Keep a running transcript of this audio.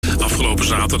Afgelopen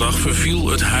zaterdag verviel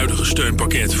het huidige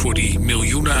steunpakket voor die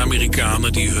miljoenen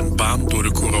Amerikanen die hun baan door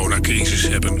de coronacrisis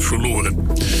hebben verloren.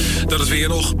 Dan het weer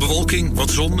nog. Bewolking,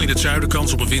 wat zon. In het zuiden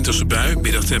kans op een winterse bui.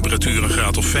 Middagtemperatuur een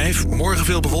graad of 5. Morgen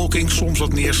veel bewolking, soms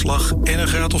wat neerslag en een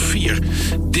graad of 4.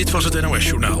 Dit was het NOS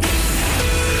Journaal.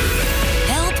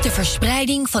 Help de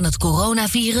verspreiding van het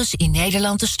coronavirus in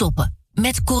Nederland te stoppen.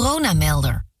 Met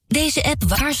Coronamelder. Deze app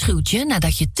waarschuwt je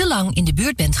nadat je te lang in de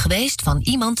buurt bent geweest van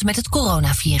iemand met het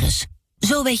coronavirus.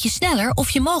 Zo weet je sneller of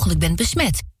je mogelijk bent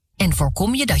besmet. En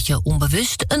voorkom je dat je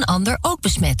onbewust een ander ook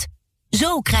besmet.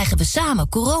 Zo krijgen we samen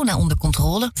corona onder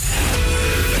controle.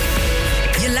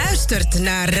 Je luistert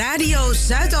naar Radio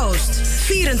Zuidoost.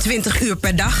 24 uur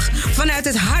per dag vanuit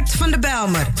het hart van de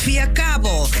Bijlmer. Via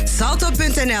kabel,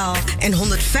 salto.nl en 105.2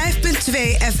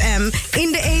 FM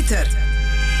in de ether.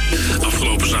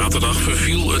 Afgelopen zaterdag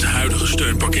verviel het huidige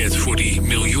steunpakket voor die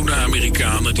miljoenen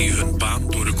Amerikanen die hun baan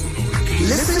door de coronacrisis.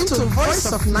 Listen to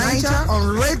Voice of Naija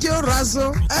on Radio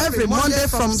Razo every Monday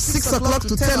from 6 o'clock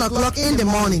to 10 o'clock in the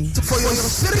morning for your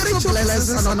spiritual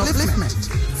lessons and upliftment.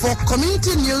 For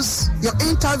community news, your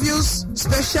interviews,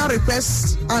 special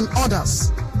requests, and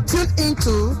others. Tune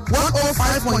into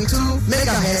 105.2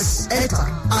 MHz Ether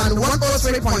and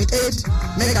 103.8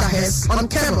 MHz on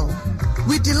cable.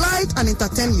 We delight and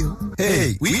entertain you.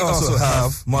 Hey, we also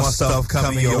have more stuff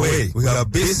coming your way. We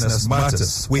have business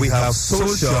matters. We have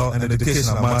social and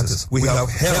educational matters. We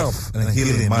have health and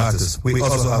healing matters. We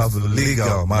also have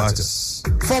legal matters.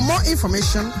 For more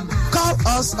information, call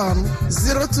us on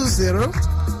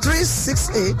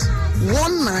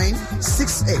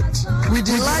 020-368-1968. We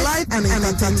delight and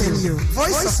entertain you.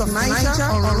 Voice of Naija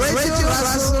on Radio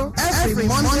Razo every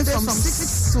Monday from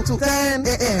 6 to 10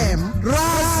 a.m.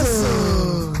 Razo.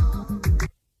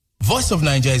 Voice of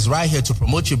Naija is right here to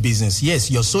promote your business. Yes,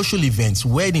 your social events,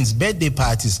 weddings, birthday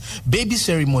parties, baby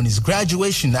ceremonies,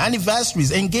 graduation,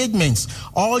 anniversaries, engagements.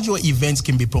 All your events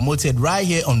can be promoted right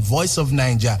here on Voice of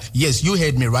Naija. Yes, you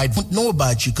heard me right. We don't know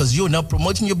about you because you're not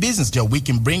promoting your business. We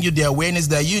can bring you the awareness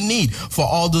that you need for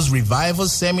all those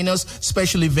revivals, seminars,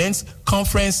 special events,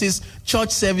 conferences,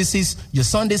 church services, your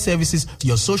Sunday services,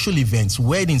 your social events,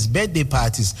 weddings, birthday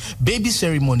parties, baby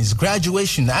ceremonies,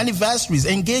 graduation, anniversaries,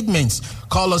 engagements.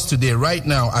 Call us today right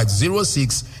now at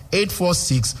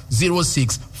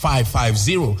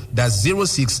 06-846-06550. That's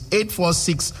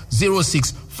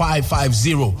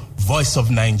 06-846-06550. Voice of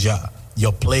Naija,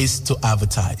 your place to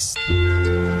advertise.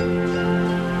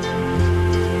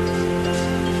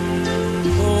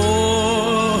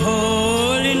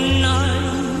 Holy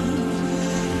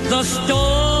night, the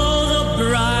stars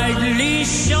brightly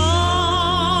shining.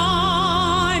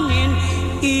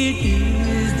 It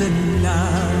is the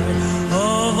night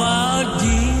of our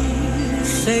dear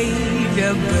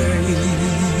Savior birth.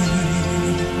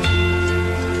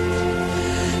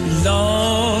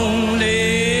 Long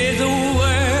lay the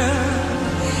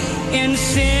world in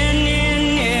sin,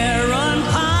 in error,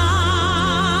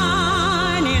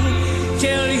 pining,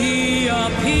 till He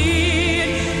appeared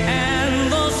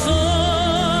and the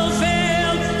soul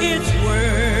felt its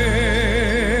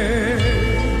worth.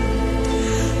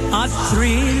 A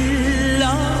thrill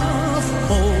of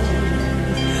hope,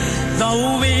 the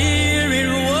weary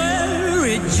world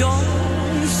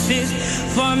rejoices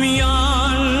from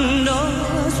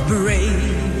yonder's break.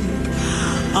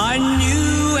 A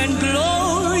new and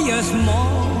glorious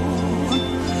morn,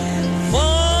 fall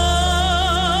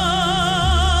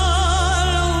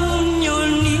on your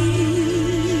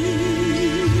knees.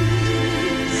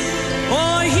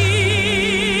 Oh,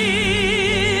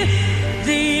 hear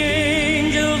the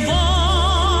angel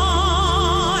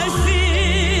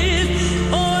voices.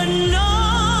 Oh, night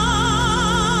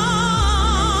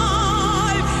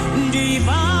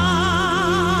divine.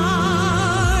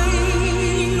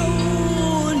 Oh,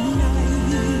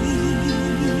 night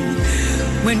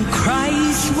when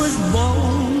Christ was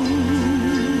born.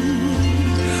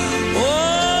 Oh,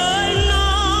 night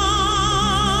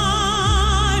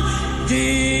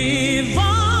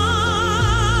divine.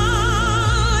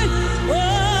 Oh,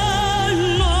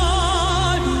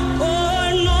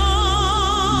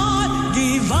 night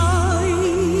divine.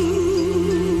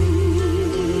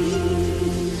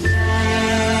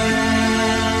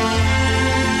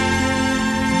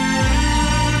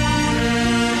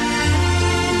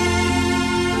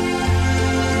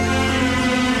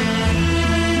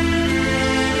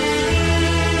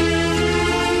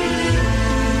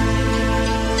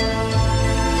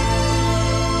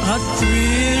 A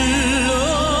thrill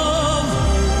of hope,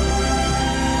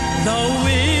 the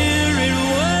weary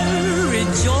world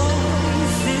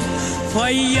rejoices, for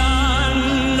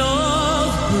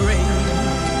yonder's break.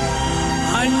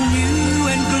 A new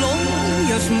and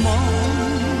glorious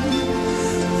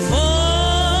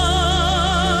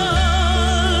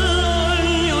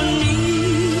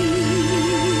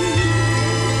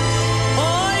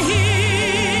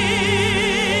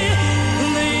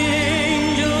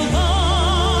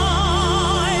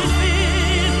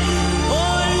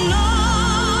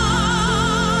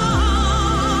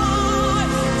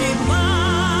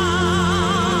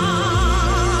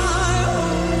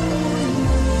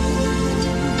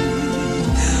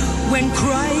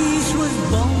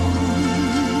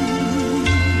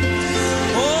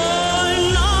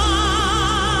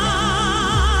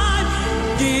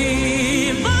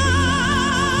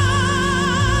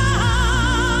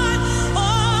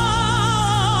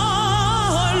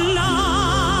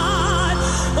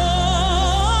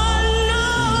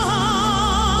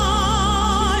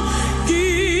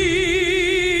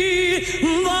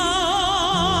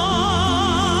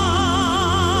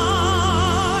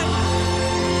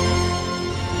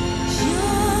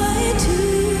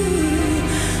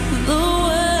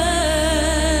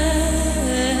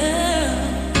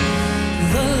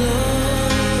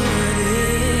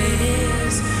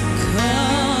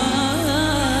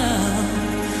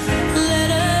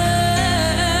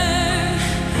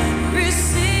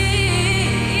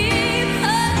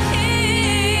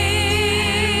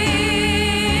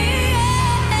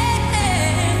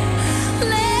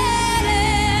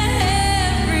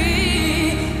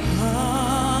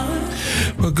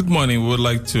Good morning. We would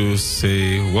like to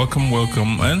say welcome,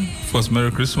 and first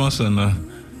Merry Christmas and a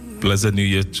blessed New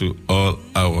Year to all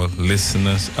our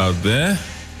listeners out there.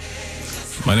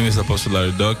 My name is Apostle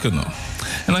Larry Dokeno,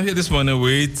 and I'm here this morning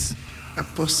with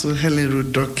Apostle Helen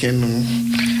Ruth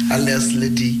Dokeno, alias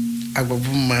Lady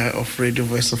Agbabuma of Radio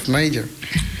Voice of Naija.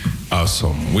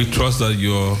 Awesome. We trust that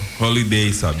your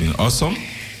holidays have been awesome,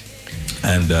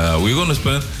 and we're going to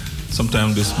spend some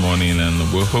time this morning, and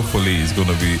hopefully it's going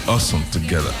to be awesome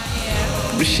together.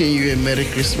 Wishing you a Merry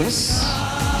Christmas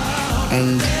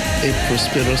and a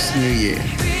prosperous New Year.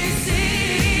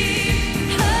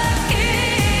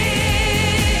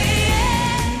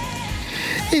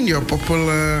 In your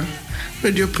popular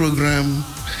radio program,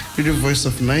 Radio Voice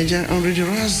of Naija on Radio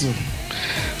Razo.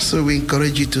 So we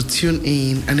encourage you to tune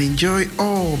in and enjoy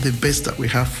all the best that we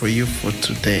have for you for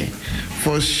today.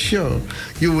 For sure,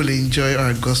 you will enjoy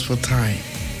our gospel time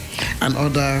and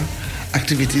other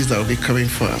activities that will be coming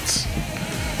forth.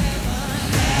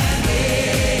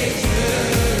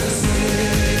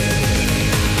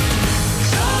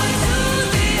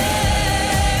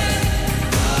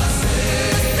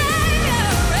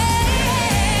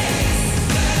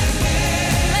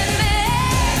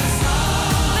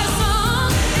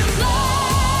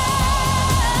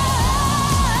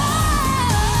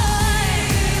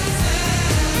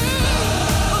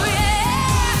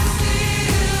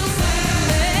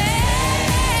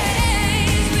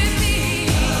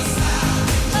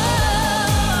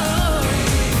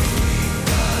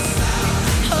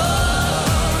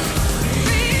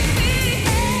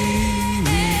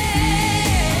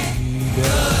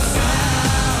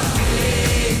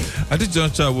 At this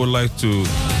juncture, I would like to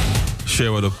share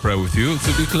a word of prayer with you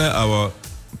to declare our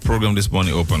program this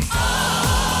morning open.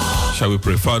 Shall we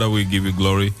pray? Father, we give you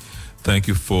glory. Thank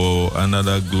you for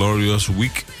another glorious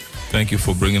week. Thank you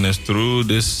for bringing us through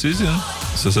this season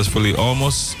successfully,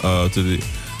 almost to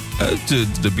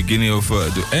the beginning of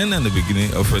the end and the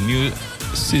beginning of a new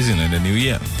season and a new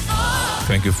year.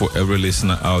 Thank you for every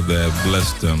listener out there.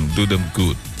 Bless them, do them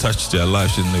good, touch their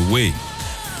lives in a way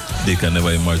they can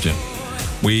never imagine.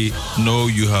 We know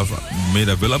you have made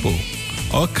available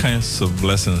all kinds of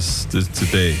blessings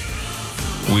today.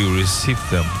 We receive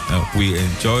them and we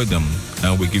enjoy them,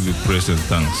 and we give you praise and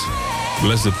thanks.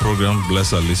 Bless the program,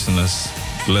 bless our listeners,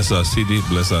 bless our city,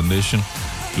 bless our nation,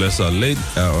 bless our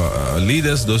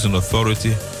leaders, those in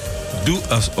authority. Do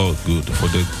us all good for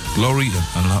the glory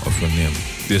and honor of your name.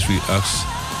 This we ask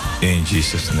in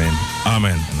Jesus' name.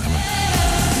 Amen and amen.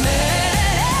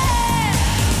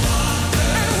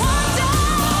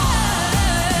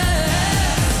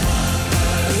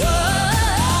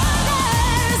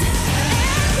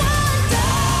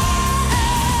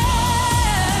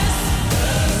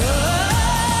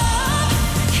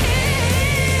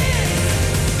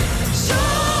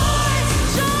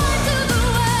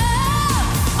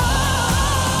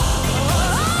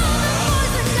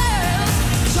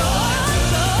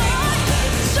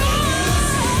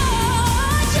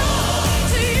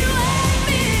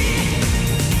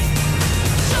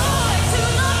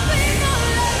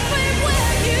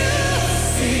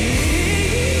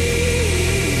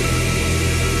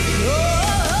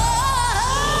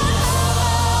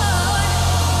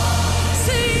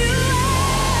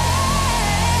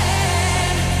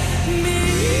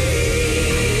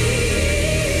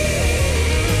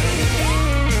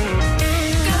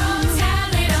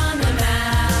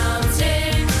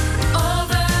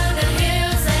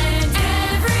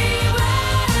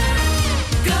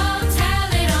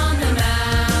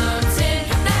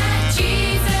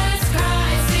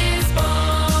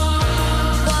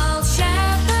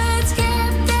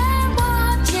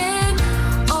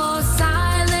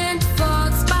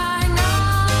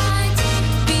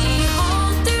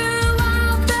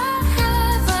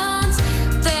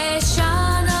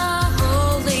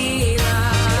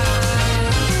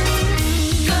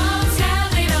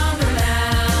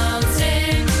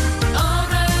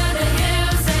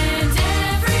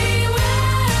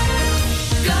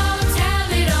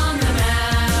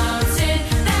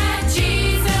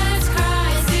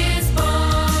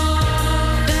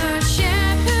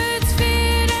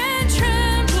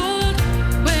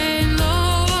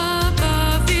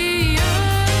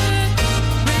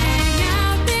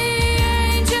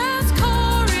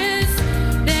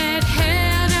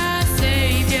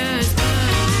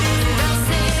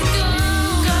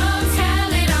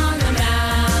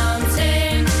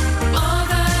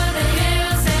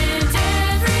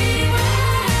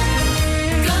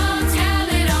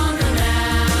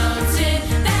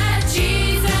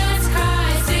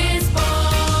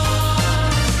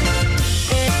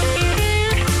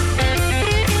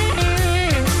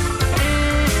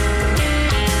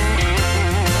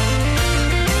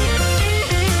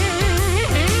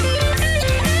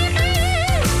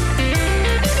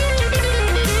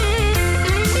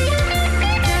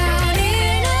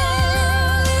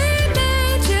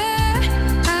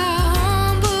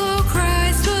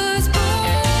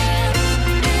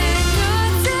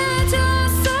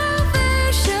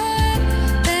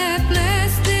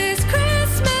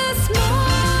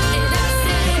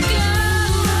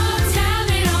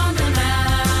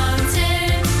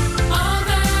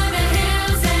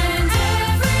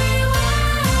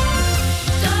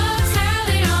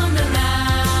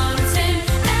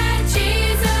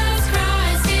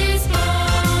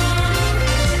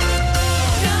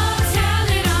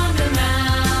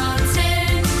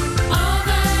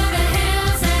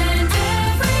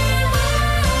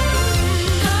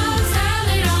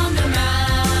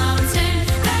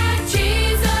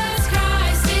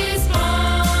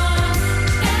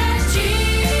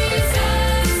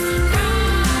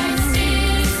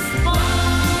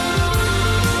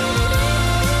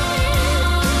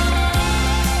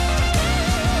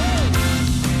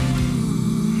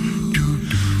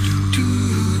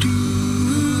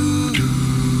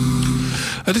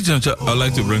 At this juncture, I'd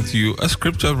like to bring to you a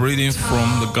scripture reading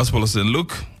from the Gospel of St.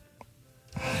 Luke.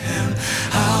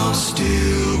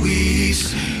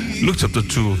 Luke chapter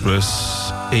 2,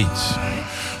 verse 8.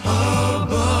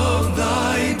 Above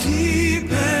thy deep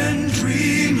and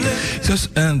dreamless. It says,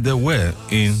 and there were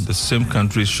in the same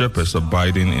country shepherds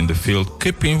abiding in the field,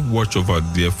 keeping watch over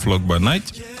their flock by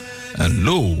night. And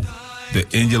lo, the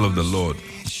angel of the Lord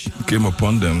came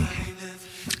upon them,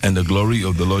 and the glory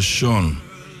of the Lord shone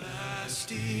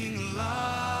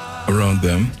around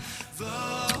them,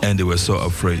 and they were so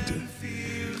afraid.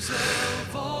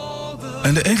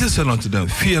 And the angel said unto them,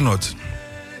 fear not,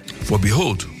 for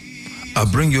behold, I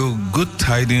bring you good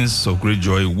tidings of great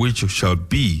joy, which shall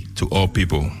be to all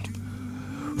people.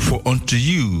 For unto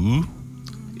you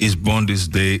is born this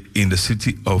day in the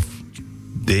city of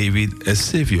David a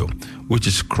Savior, which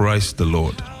is Christ the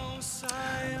Lord.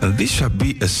 And this shall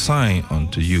be a sign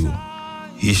unto you.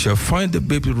 Ye shall find the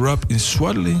baby wrapped in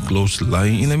swaddling clothes,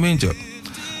 lying in a manger.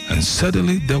 And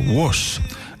suddenly there was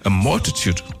a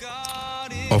multitude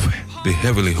of the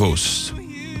heavenly hosts,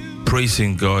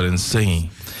 praising God and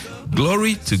saying,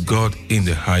 glory to God in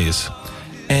the highest,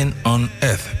 and on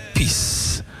earth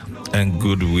peace and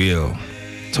goodwill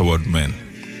toward men.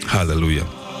 Hallelujah.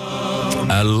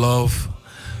 I love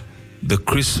the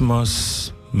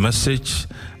Christmas message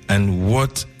and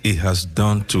what it has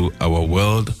done to our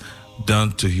world,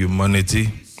 done to humanity.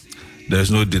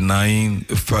 There's no denying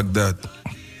the fact that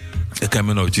the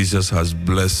coming of Jesus has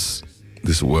blessed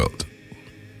this world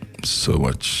so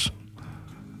much.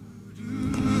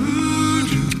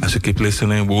 As you keep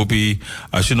listening, we'll be,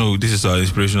 as you know, this is our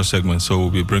inspirational segment, so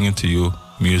we'll be bringing to you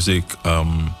music,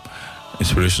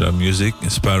 inspirational music,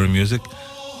 inspiring music,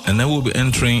 and then we'll be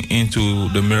entering into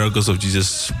the miracles of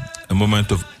Jesus, a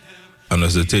moment of an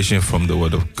exhortation from the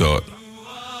Word of God.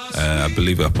 I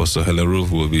believe Apostle Helen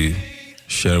Ruth will be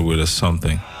sharing with us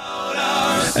something.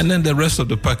 And then the rest of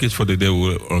the package for the day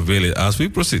will unveil it as we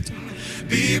proceed.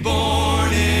 Be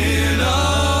born in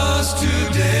us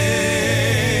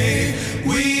today.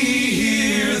 We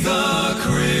hear the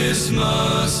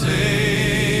Christmas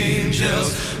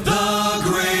angels, the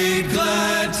great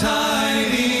glad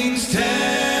tidings tell.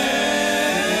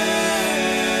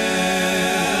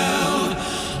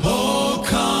 Oh,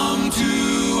 come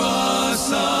to us,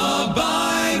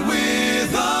 abide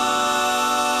with us,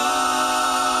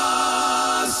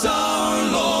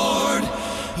 our Lord,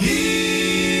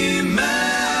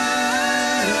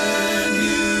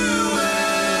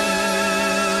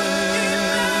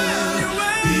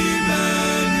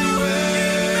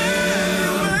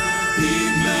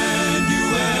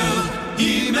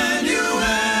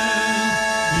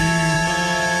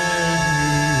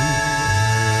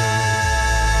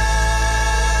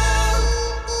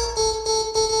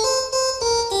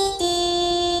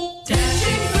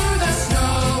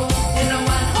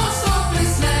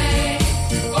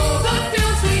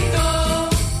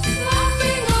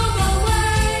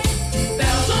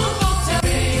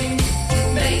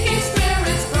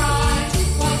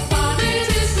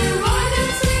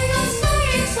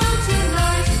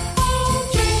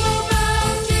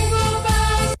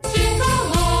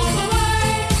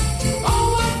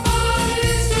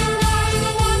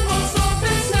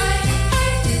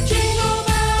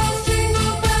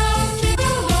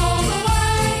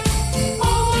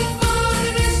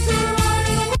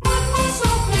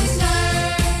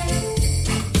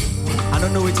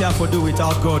 for do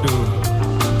without God.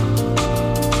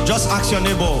 Just ask your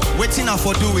neighbor, waiting I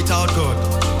for do without God.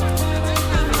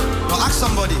 Now ask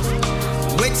somebody,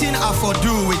 waiting I for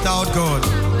do without God.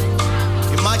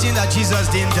 Imagine that Jesus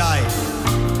didn't die.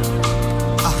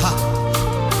 Aha.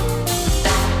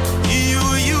 You.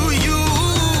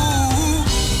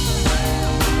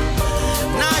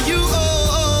 Now you,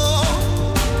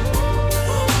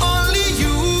 only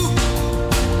you.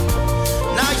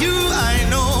 Now you, I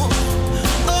know.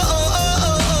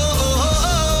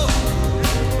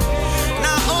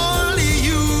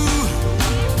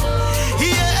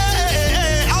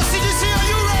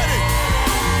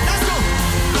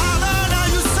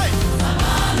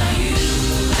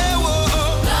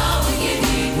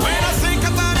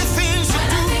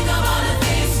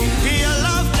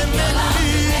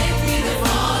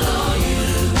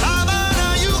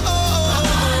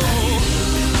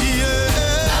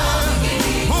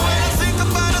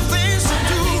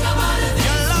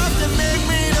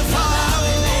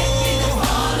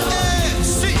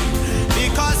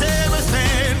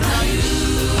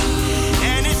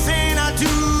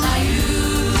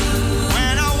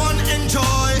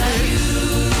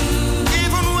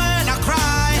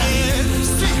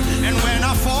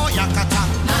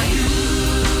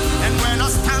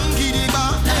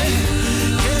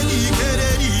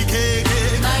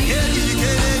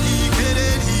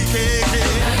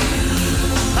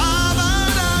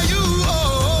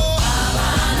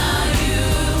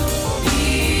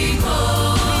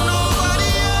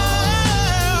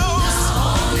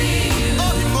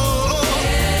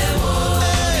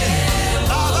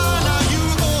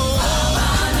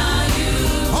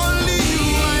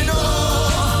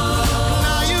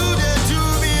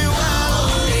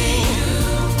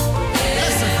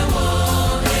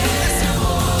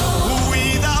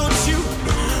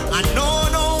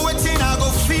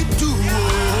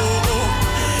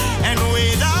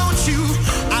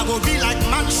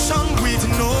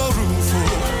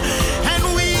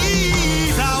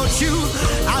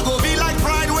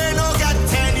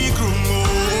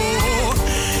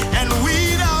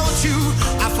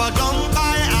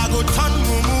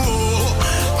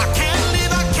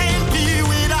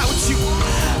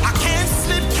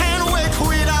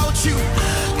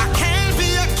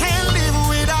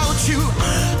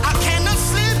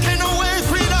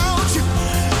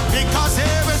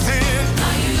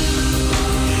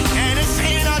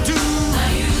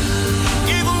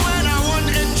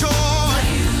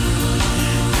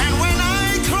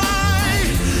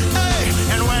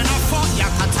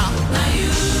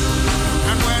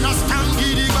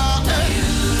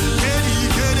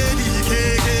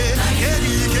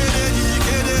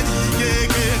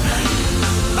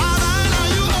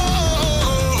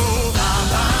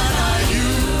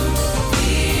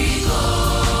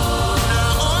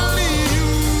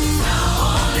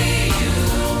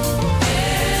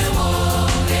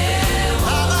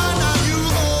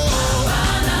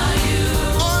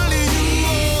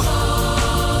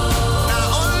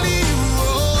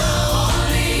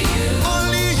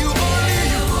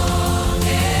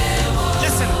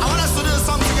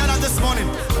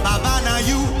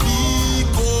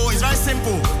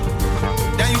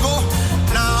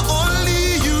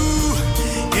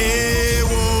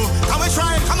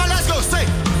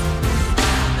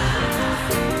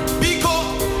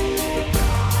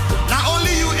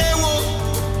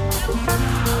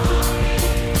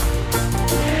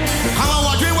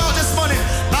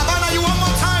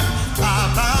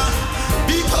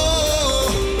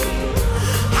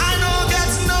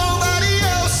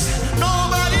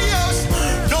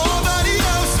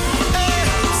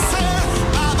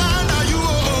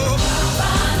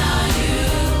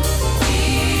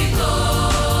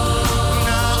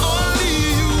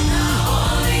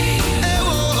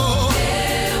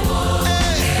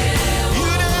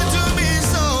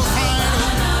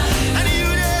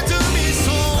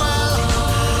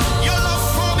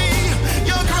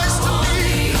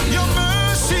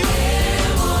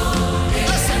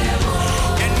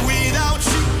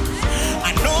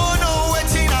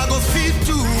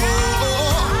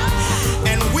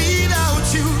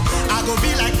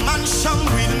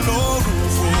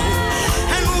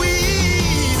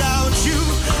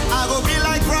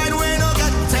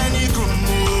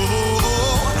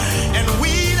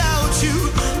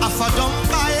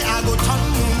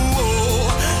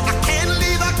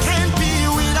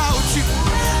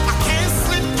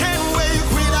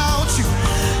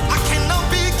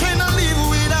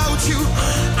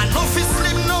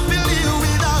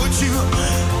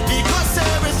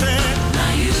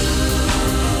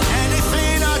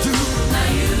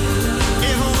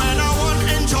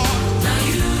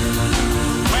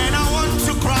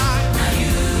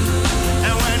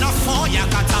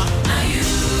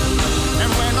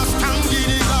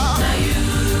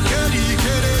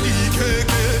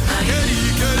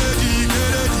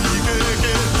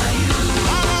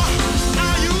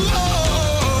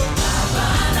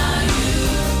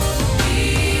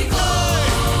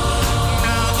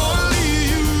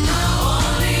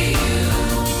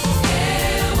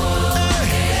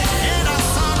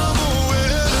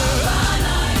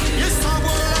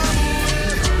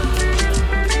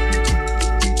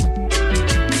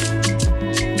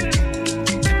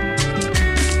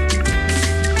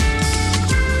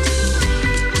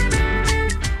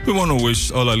 We want to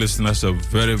wish all our listeners a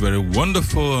very, very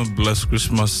wonderful and blessed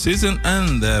Christmas season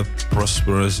and a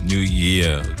prosperous new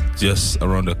year just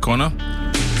around the corner.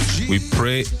 We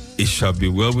pray it shall be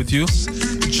well with you.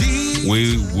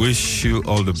 We wish you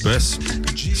all the best,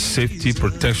 safety,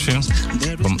 protection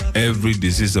from every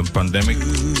disease and pandemic.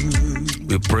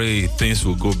 We pray things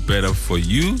will go better for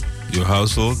you, your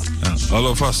household, and all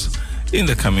of us in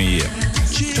the coming year,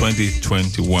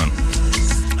 2021.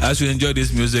 As you enjoy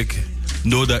this music,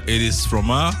 know that it is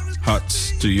from our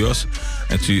hearts to yours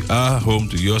and to our home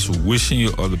to yours, wishing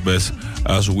you all the best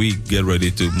as we get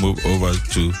ready to move over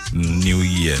to New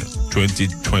Year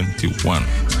 2021.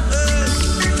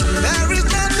 There is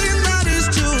nothing that is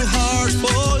too hard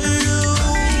for you,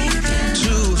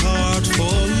 too hard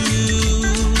for you.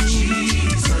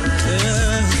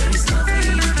 Yeah.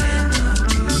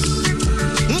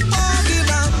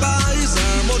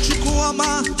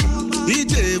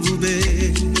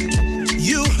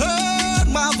 You heard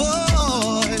my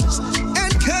voice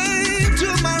and came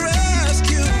to my rescue.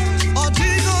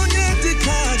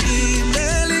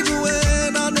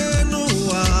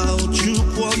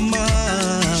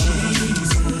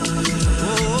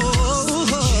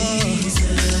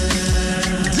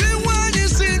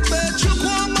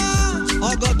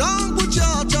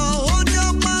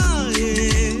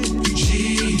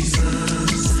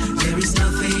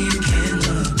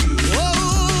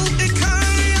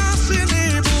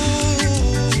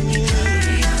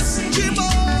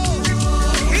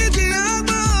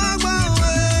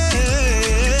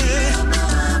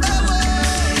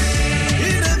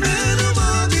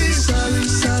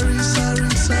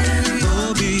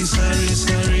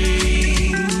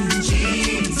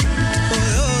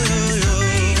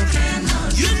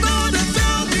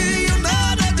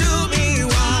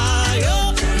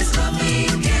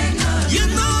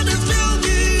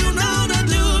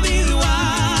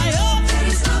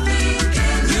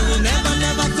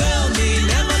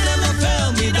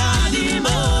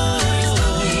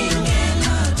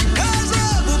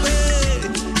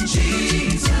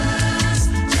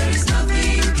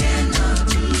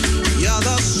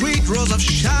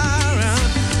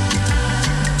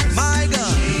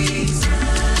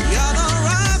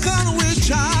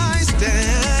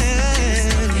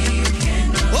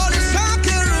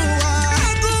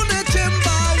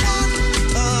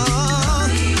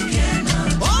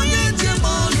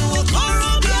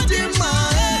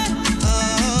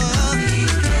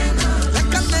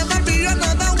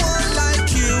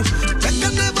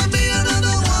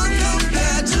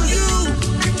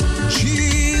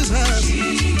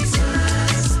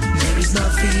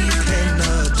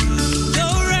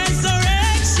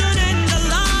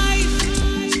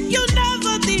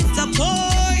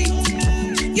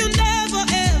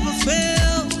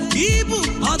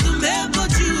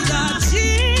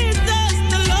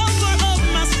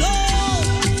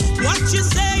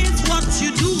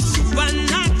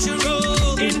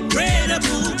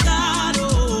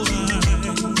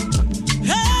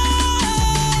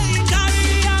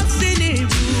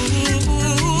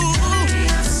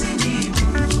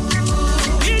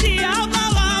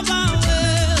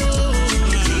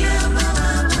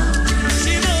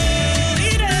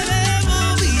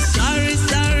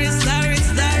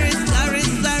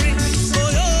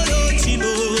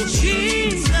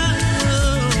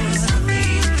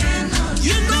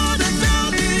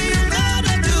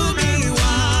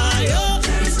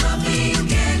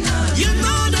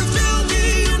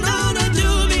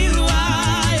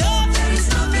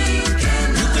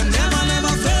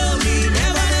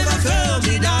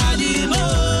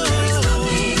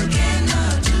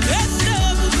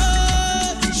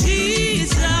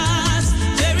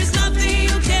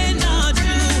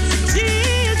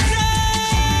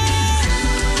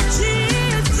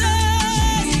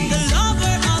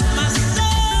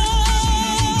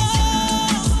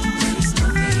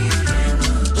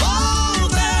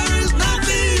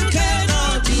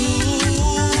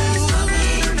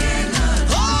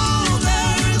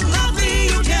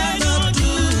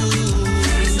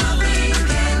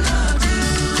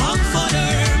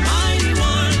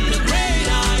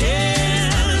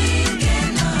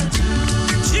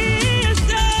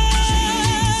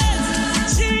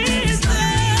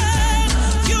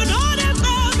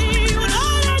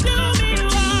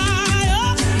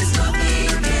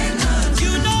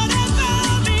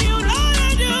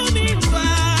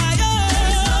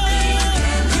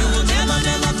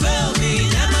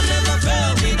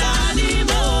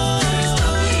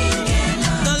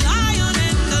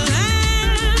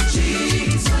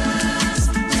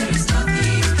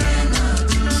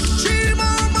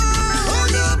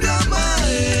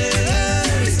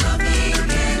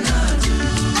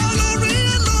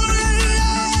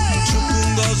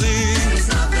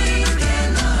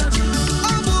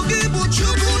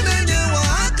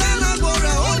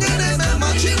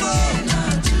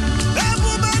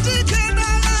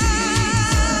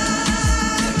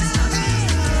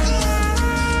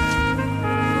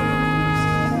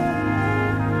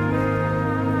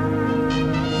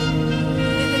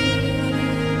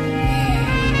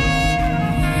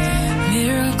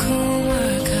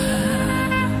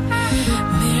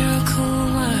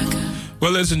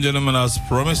 Well, ladies and gentlemen, as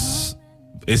promised,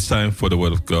 it's time for the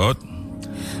Word of God.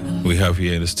 We have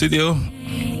here in the studio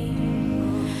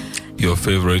your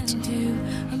favorite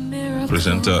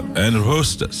presenter and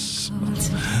hostess,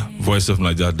 Voice of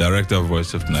Naija, Director of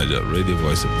Voice of Naija, Radio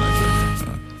Voice of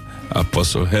Naija,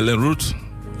 Apostle Helen Ruth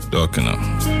Dorkina,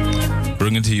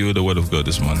 bringing to you the Word of God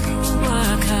this morning.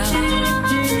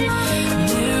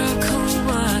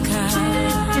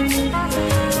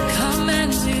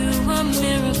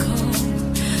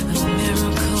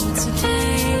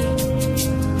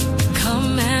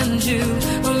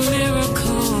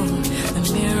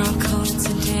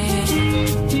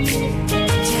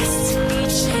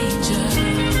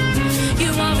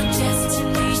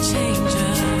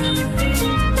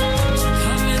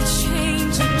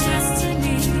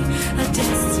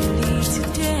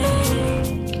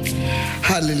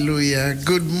 Hallelujah.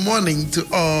 Good morning to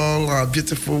all our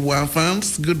beautiful WOW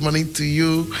fans. Good morning to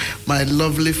you, my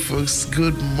lovely folks.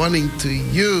 Good morning to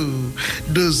you,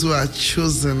 those who are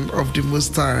chosen of the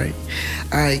Most High.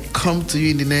 I come to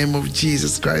you in the name of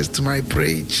Jesus Christ to my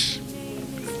praise.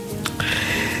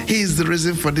 He is the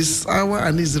reason for this hour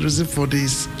and He is the reason for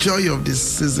this joy of this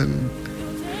season.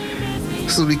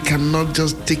 So we cannot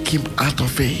just take Him out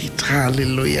of it.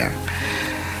 Hallelujah.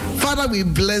 Father, we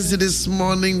bless you this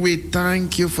morning. We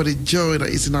thank you for the joy that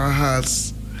is in our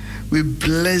hearts. We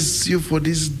bless you for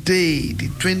this day, the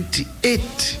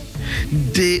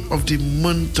 28th day of the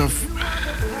month of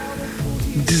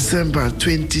December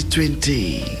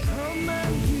 2020.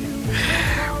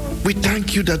 We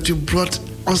thank you that you brought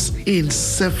us in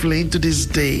safely into this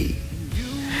day.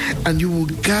 And you will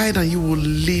guide and you will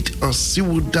lead us. You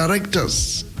will direct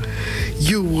us.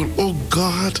 You will, oh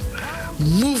God,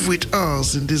 move with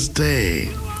us in this day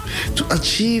to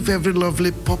achieve every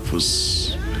lovely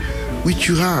purpose which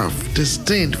you have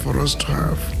destined for us to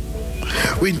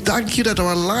have. We thank you that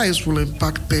our lives will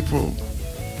impact people.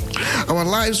 Our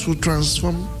lives will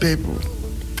transform people.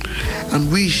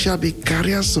 And we shall be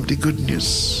carriers of the good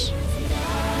news.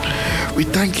 We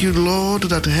thank you, Lord,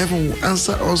 that heaven will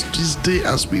answer us this day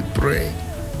as we pray.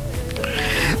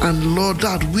 And Lord,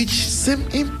 that which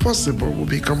seemed impossible will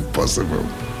become possible.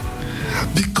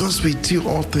 Because with you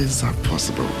all things are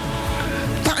possible.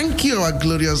 Thank you, our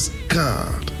glorious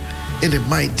God. In the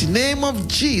mighty name of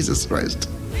Jesus Christ,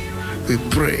 we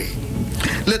pray.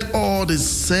 Let all the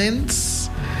saints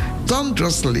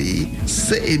thunderously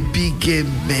say a big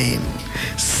amen.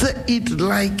 Say it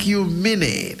like you mean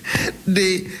it.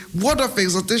 The word of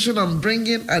exhortation I'm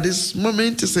bringing at this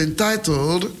moment is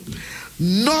entitled,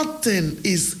 Nothing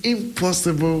is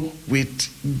Impossible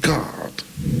with God.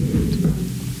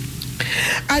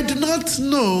 I do not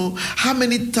know how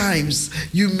many times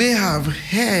you may have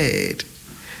heard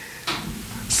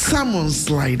sermons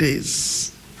like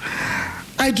this.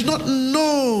 I do not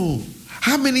know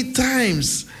how many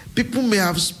times people may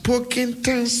have spoken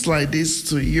things like this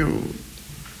to you.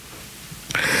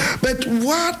 But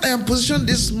what I am positioned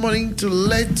this morning to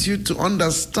let you to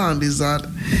understand is that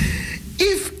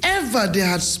if ever they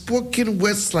had spoken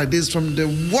words like this from the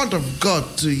Word of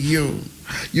God to you,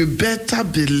 you better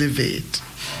believe it.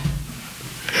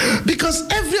 Because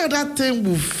every other thing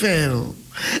will fail.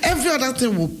 Every other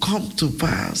thing will come to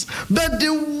pass. But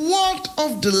the word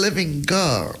of the living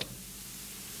God,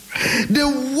 the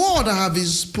word that have been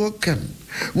spoken,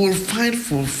 will find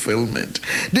fulfillment.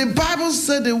 The Bible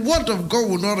said the word of God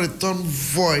will not return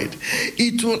void.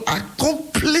 It will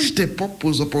accomplish the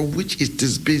purpose upon which it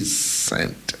is being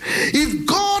sent. If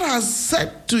God has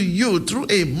said to you through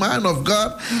a man of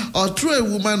God or through a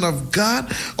woman of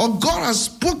God, or God has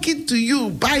spoken to you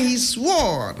by His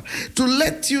word to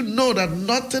let you know that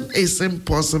nothing is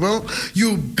impossible,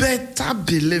 you better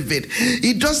believe it.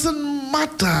 It doesn't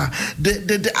matter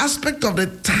the aspect of the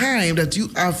time that you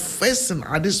are facing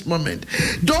at this moment.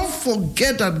 Don't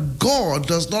forget that God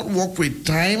does not work with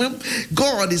time.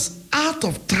 God is out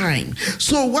of time.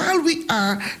 So while we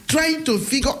are trying to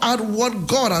figure out what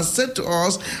God has said to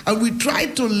us and we try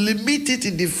to limit it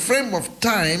in the frame of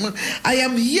time, I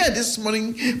am here this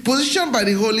morning positioned by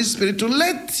the Holy Spirit to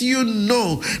let you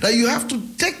know that you have to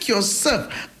take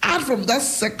yourself out from that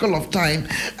circle of time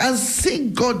and see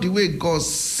God the way God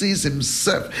sees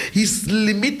Himself. He's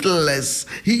limitless.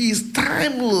 He is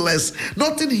timeless.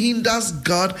 Nothing hinders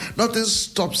God. Nothing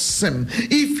stops Him.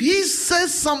 If He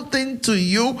says something to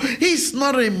you, He's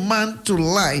not a man to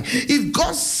lie. If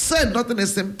God said nothing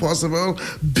is impossible,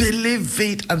 believe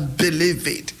it and believe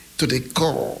it to the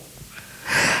core.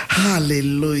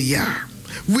 Hallelujah.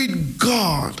 With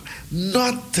God,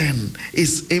 nothing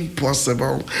is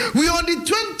impossible. We are on the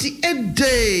 28th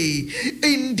day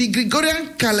in the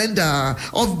Gregorian calendar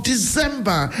of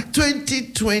December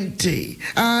 2020.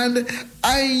 And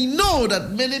I know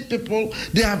that many people,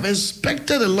 they have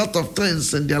expected a lot of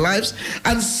things in their lives,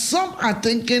 and some are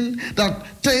thinking that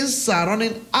things are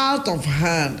running out of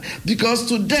hand, because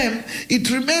to them it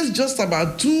remains just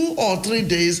about 2 or 3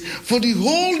 days for the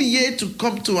whole year to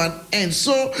come to an end.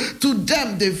 So to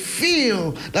them, they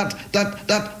feel that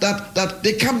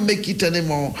they can't make it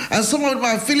anymore, and some of them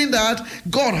are feeling that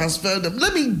God has failed them.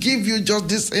 Let me give you just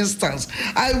this instance.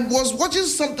 I was watching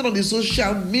something on the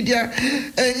social media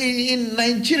in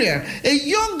Nigeria. A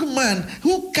young man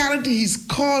who carried his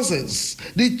cousins,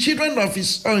 the children of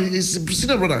his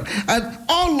senior brother, and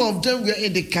all of them were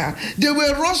in the car. They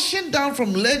were rushing down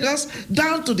from Lagos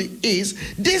down to the east.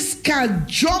 This car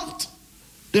jumped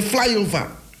the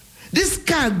flyover. This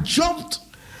car jumped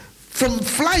from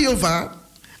flyover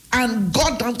and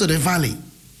got down to the valley.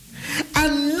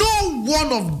 And no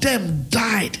one of them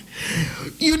died.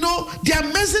 You know, the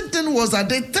amazing thing was that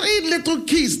the 3 little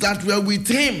kids that were with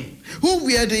him, who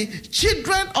were the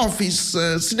children of his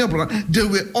senior brother, they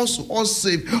were also all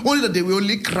saved. Only that they were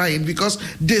only crying because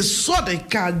they saw the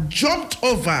car jumped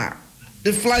over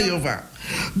the flyover.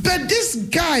 But this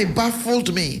guy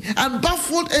baffled me and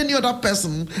baffled any other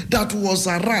person that was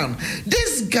around.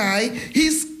 This guy,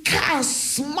 his car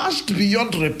smashed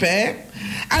beyond repair,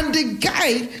 and the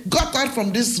guy got out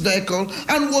from this vehicle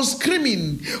and was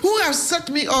screaming, "Who has set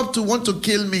me up to want to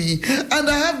kill me? And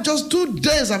I have just 2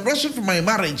 days. I'm rushing for my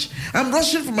marriage. I'm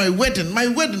rushing for my wedding. My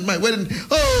wedding.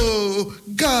 Oh,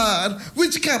 God,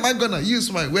 which car am I going to use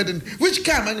for my wedding? Which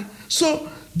car am I?" So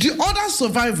the other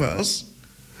survivors,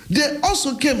 they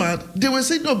also came out. They were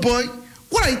saying, "No, boy,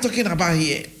 what are you talking about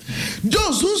here?"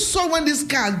 Those who saw when this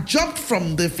car jumped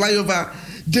from the flyover,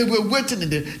 they were waiting in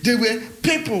there.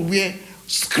 People were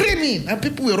screaming, and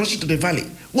people were rushing to the valley,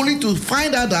 only to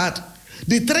find out that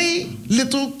the 3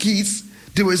 little kids,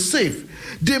 they were safe.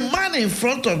 The man in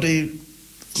front of the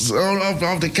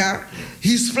car,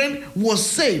 his friend, was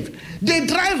saved. The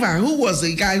driver, who was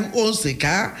a guy who owns the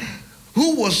car,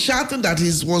 who was shouting that he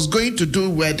was going to do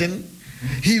wedding,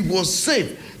 he was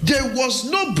saved. There was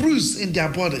no bruise in their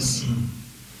bodies.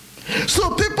 So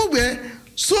people were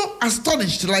so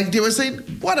astonished, like they were saying,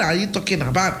 "What are you talking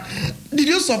about? Did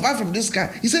you survive from this car?"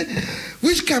 He said,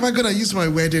 "Which car am I going to use for my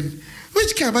wedding?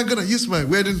 Which car am I going to use for my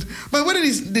wedding? My wedding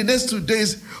is the next 2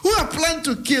 days. Who have planned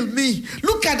to kill me?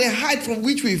 Look at the height from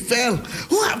which we fell.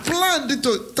 Who have planned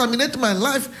to terminate my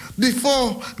life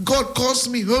before God calls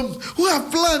me home? Who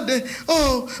have planned,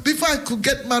 before I could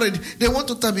get married, they want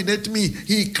to terminate me."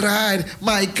 He cried,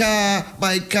 "My car,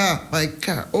 my car, my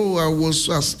car." Oh, I was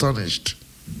so astonished.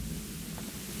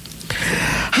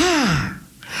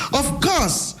 Of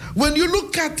course, when you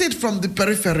look at it from the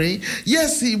periphery,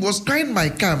 yes, he was crying, "My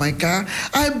car, my car."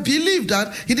 I believe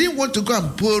that he didn't want to go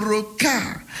and borrow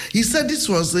car. He said this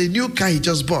was a new car he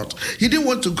just bought. He didn't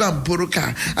want to go and borrow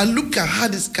car. And look at how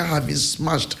this car had been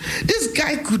smashed. This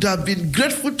guy could have been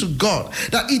grateful to God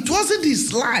that it wasn't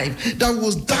his life that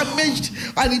was damaged,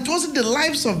 and it wasn't the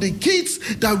lives of the kids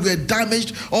that were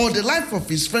damaged, or the life of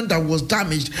his friend that was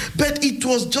damaged, but it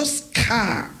was just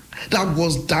car that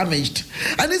was damaged.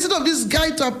 And instead of this guy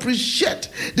to appreciate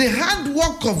the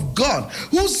handwork of God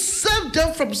who saved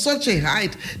them from such a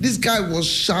height, this guy was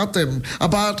shouting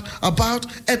about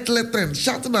earthly things,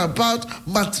 shouting about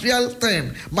material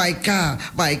things. "My car,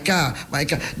 my car, my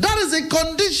car." That is a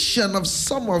condition of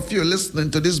some of you listening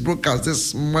to this broadcast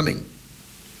this morning.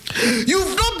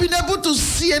 You've not been able to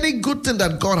see any good thing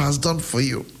that God has done for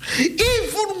you.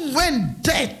 Even when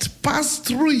death passed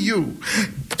through you,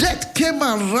 death came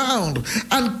around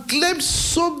and claimed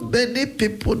so many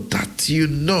people that you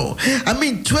know. I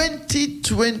mean,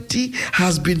 2020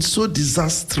 has been so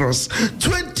disastrous.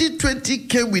 2020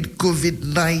 came with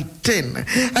COVID-19.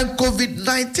 And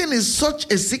COVID-19 is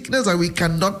such a sickness that we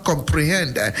cannot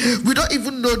comprehend. We don't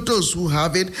even know those who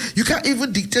have it. You can't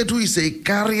even dictate who is a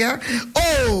carrier.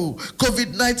 Oh,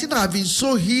 COVID-19 has been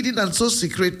so hidden and so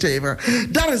secretive.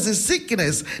 That is a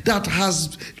sickness that has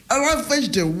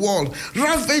ravaged the world,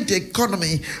 ravaged the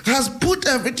economy, has put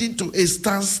everything to a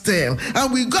standstill.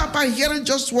 And we go up by hearing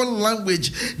just one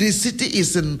language. The city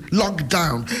is in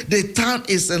lockdown. The town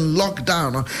is in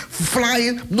lockdown.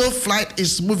 No flight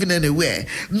is moving anywhere.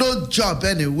 No job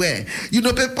anywhere. You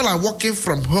know, people are working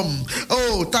from home.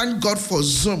 Oh, thank God for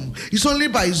Zoom. It's only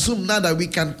by Zoom now that we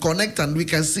can connect and we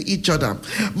can see each other.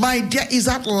 My dear, is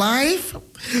that life?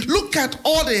 Look at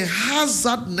all the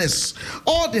hazardness,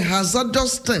 all the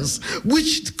hazardous things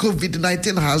which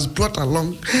COVID-19 has brought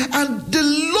along. And the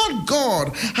Lord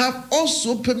God have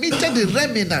also permitted the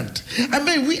remnant. I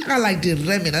mean, we are like the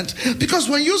remnant, because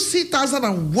when you see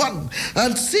 1001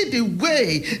 and see the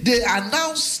way they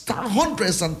announced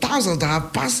hundreds and thousands that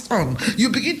have passed on, you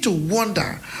begin to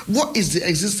wonder, what is the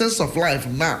existence of life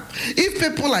now? If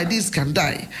people like this can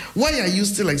die, why are you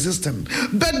still existing?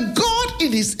 But God,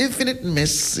 in his infinite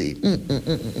mercy,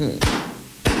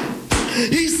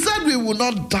 he said we will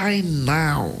not die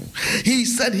now. He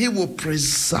said he will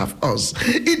preserve us.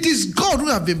 It is God who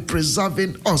has been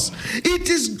preserving us. It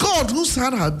is God whose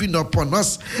hand has been upon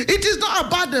us. It is not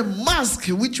about the mask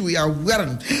which we are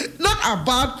wearing, not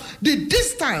about the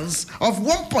distance of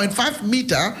 1.5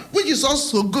 meter, which is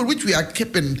also good, which we are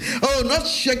keeping. Oh, not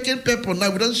shaking people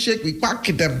now. We don't shake, we quack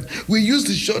them. We use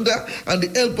the shoulder and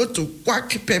the elbow to quack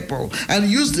people and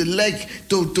use the leg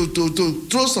to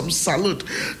throw some salute.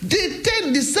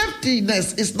 The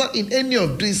safetyness is not in any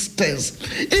of these things,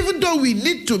 even though we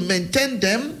need to maintain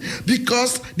them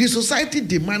because the society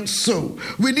demands so.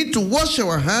 We need to wash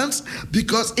our hands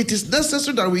because it is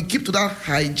necessary that we keep to that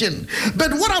hygiene.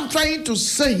 But what I'm trying to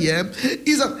say here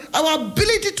is that our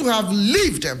ability to have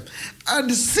lived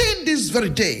and seen this very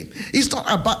day is not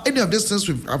about any of these things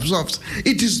we've observed.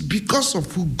 It is because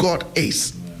of who God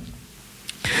is.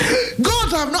 God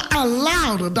have not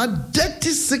allowed that dirty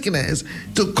sickness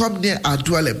to come near our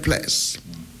dwelling place.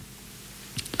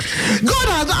 God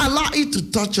has not allowed it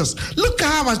to touch us. Look at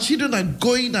how our children are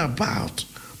going about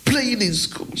playing in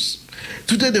schools.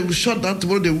 Today they will shut down,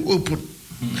 tomorrow they will open.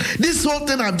 This whole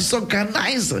thing have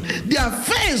disorganized the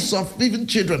affairs of even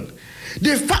children,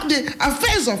 the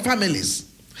affairs of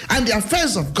families, and the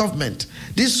affairs of government.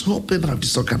 This whole thing have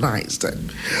disorganized.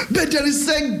 But there is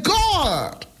a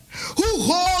God who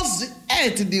holds the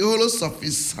earth in the hollows of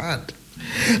his hand.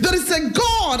 There is a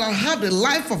God that has the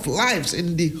life of lives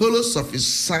in the hollows of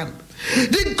his hand.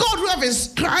 The God who have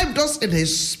inscribed us in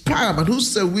his sperm and who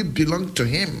said we belong to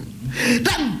him.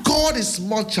 That God is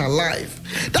much alive.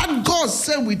 That God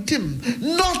said with him,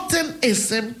 nothing is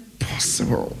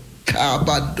impossible.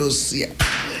 Kabadosia.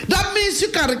 That means you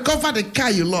can recover the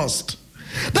car you lost.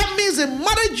 That means the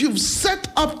marriage you've set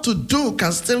up to do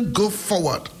can still go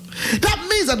forward. That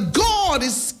means that God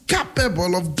is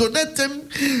capable of donating,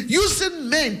 using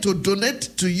men to donate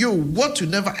to you what you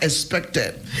never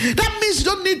expected. That means you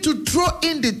don't need to throw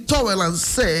in the towel and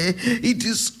say it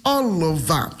is all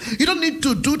over. You don't need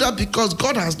to do that because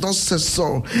God has not said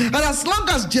so. And as long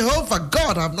as Jehovah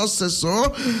God have not said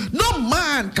so, no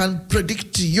man can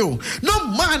predict you. No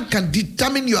man can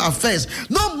determine your affairs.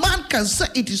 No man can say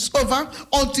it is over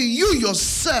until you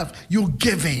yourself you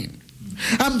give in.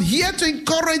 I'm here to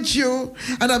encourage you,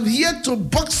 and I'm here to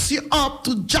box you up,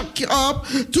 to jack you up,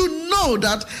 to know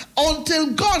that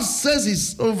until God says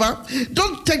it's over,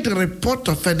 don't take the report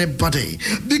of anybody,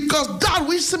 because that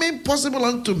which seems impossible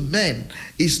unto men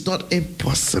is not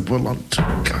impossible unto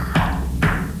God.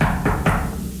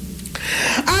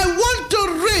 I want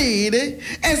to read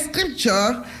a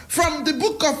scripture from the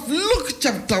book of Luke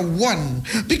chapter 1,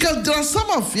 because there are some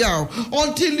of you,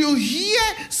 until you hear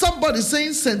somebody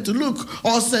saying St. Luke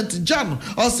or St. John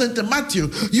or St. Matthew,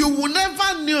 you will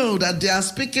never know that they are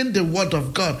speaking the word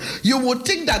of God. You will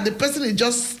think that the person is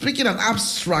just speaking an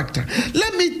abstract.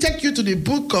 Let me take you to the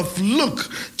book of Luke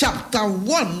chapter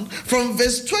 1 from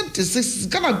verse 26. It's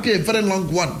going to be a very long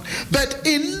one, but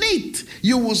in it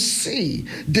you will see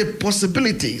the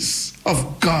possibilities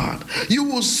of God. You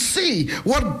will see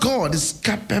what God is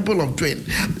capable of doing.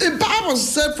 The Bible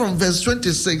said from verse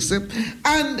 26,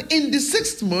 and in the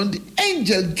 6th month, the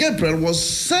angel Gabriel was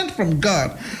sent from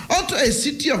God unto a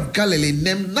city of Galilee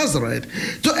named Nazareth,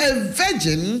 to a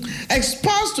virgin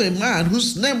espoused to a man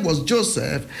whose name was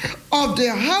Joseph, of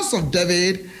the house of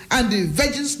David, and the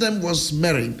virgin's name was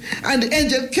Mary. And the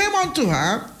angel came unto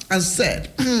her and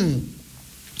said,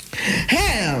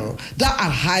 Hail, thou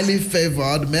art highly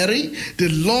favored, Mary, the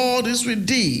Lord is with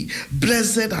thee.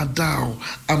 Blessed art thou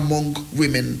among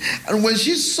women. And when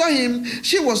she saw him,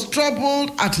 she was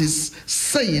troubled at his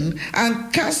saying,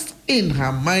 and cast in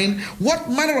her mind what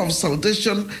manner of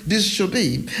salutation this should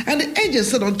be. And the angel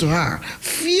said unto her,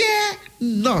 Fear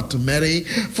not, Mary,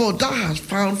 for thou hast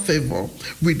found favor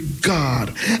with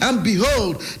God. And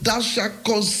behold, thou shalt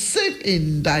conceive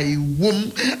in thy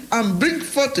womb, and bring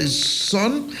forth a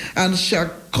son, and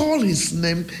shalt call his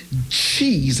name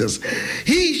Jesus.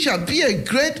 He shall be a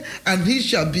great, and he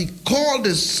shall be called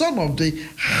the Son of the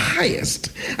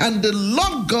Highest. And the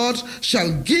Lord God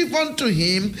shall give unto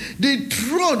him the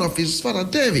throne of his father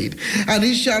David, and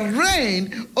he shall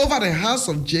reign over the house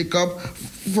of Jacob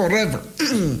forever.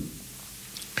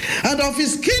 And of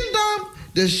his kingdom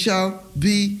there shall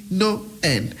be no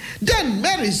end. Then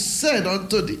Mary said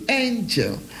unto the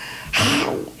angel,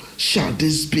 how shall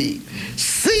this be,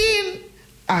 seeing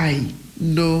I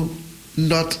know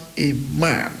not a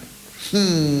man?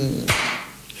 And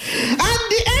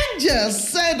the angel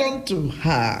said unto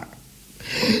her,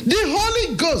 the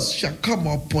Holy Ghost shall come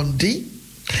upon thee,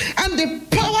 and the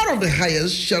power of the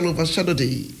highest shall overshadow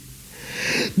thee.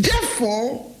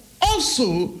 Therefore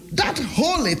also that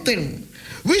holy thing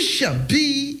which shall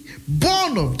be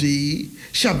born of thee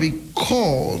shall be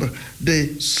called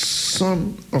the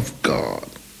Son of God.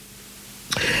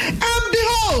 And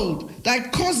behold, thy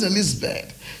cousin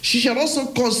Elizabeth, she shall also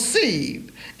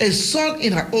conceive a son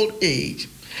in her old age.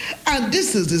 And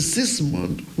this is the 6th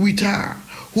month with her,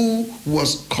 who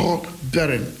was called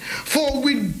barren. For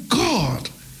with God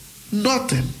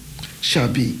nothing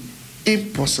shall be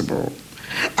impossible.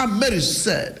 And Mary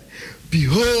said,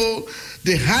 behold,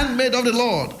 the handmaid of the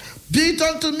Lord, be it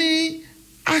unto me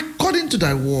according to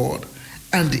thy word.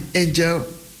 And the angel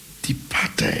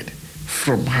departed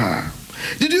from her.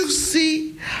 Did you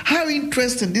see how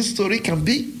interesting this story can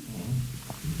be?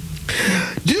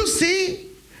 Do you see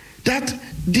that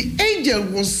the angel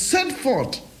was sent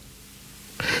forth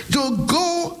to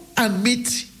go and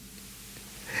meet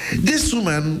this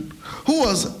woman who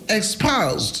was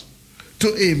espoused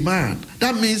to a man?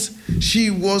 That means she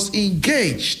was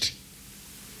engaged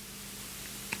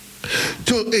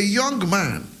to a young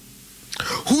man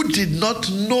who did not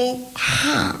know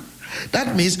her.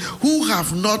 That means who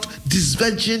have not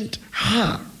disvirgined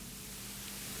her.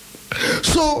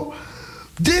 So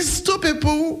these two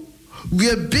people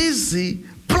were busy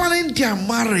planning their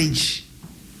marriage.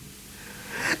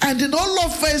 And then all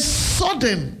of a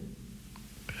sudden,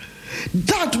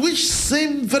 that which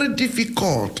seemed very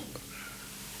difficult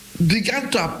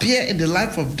began to appear in the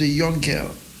life of the young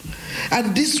girl.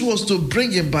 And this was to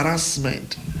bring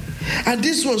embarrassment. And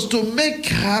this was to make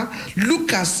her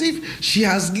look as if she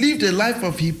has lived a life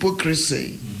of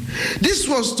hypocrisy. This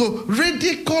was to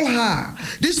ridicule her.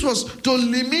 This was to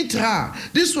limit her.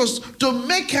 This was to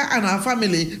make her and her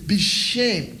family be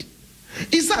shamed.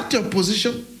 Is that your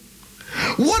position?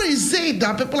 What is it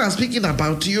that people are speaking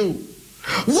about you?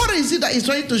 What is it that is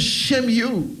trying to shame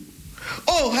you?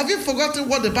 Oh, have you forgotten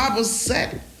what the Bible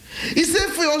said? It said,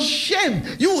 for your shame,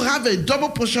 you have a double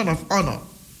portion of honor.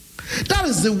 That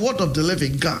is the word of the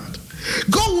living God.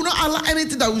 God will not allow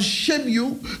anything that will shame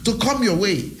you to come your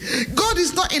way. God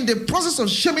is not in the process of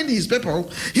shaming his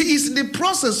people. He is in the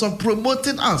process of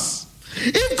promoting us.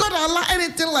 If God allow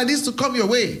anything like this to come your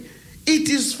way, it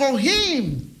is for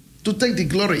him to take the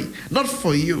glory, not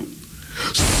for you.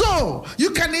 So,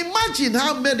 you can imagine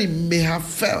how Mary may have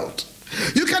felt.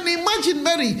 You can imagine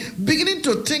Mary beginning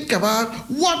to think about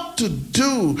what to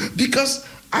do, because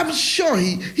I'm sure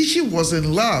she was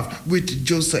in love with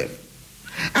Joseph.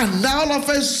 And now all of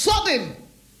a sudden,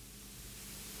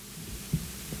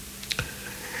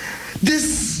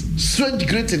 this strange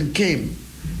greeting came.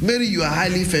 Mary, you are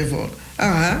highly favored.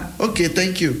 Okay,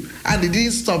 thank you. And it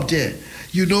didn't stop there.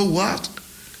 You know what?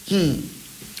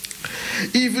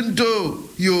 Even though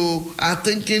you are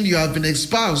thinking you have been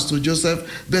espoused to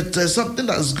Joseph, but there's something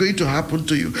that's going to happen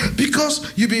to you,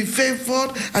 because you've been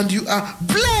favored and you are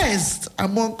blessed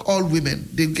among all women.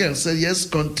 The girl said, yes,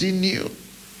 continue.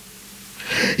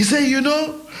 He said, you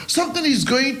know, something is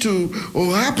going to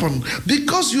happen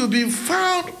because you've been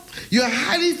found. You are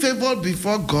highly favored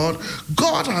before God.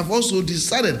 God have also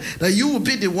decided that you will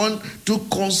be the one to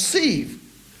conceive.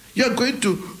 You are going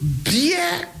to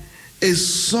bear a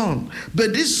son,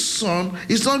 but this son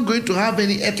is not going to have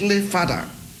any earthly father.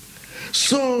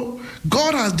 So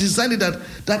God has decided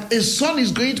that a son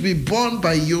is going to be born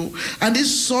by you, and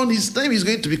this son, his name is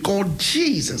going to be called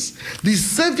Jesus, the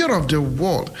Savior of the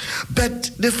world. But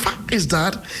the fact is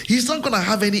that he's not going to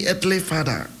have any earthly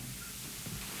father.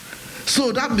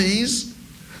 So that means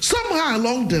somehow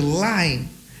along the line,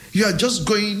 you are just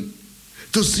going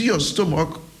to see your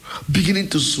stomach beginning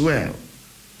to swell.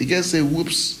 You can say,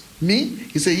 whoops. Me?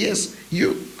 He said, yes,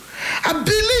 you. I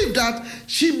believe that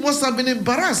she must have been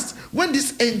embarrassed when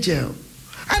this angel.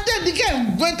 And then the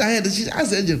girl went ahead and she asked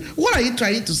the angel, what are you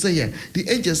trying to say here? The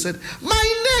angel said,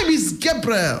 my name is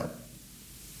Gabriel.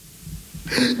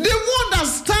 The one that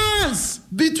stands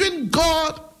between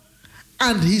God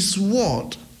and his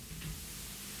word.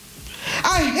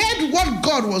 I heard what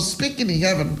God was speaking in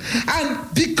heaven.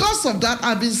 And because of that,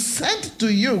 I've been sent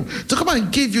to you to come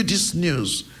and give you this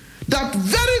news. That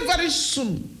very, very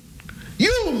soon,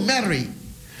 you, Mary,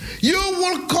 you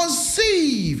will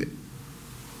conceive.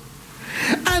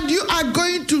 And you are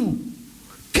going to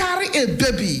carry a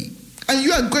baby. and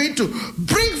you are going to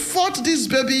bring forth this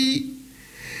baby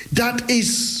that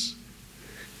is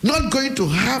not going to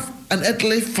have an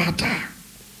earthly father.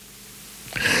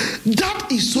 That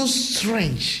is so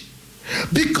strange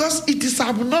because it is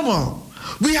abnormal.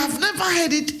 We have never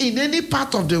heard it in any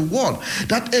part of the world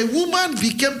that a woman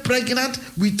became pregnant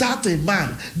without a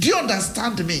man. Do you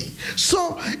understand me?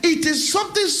 So it is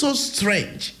something so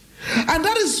strange. And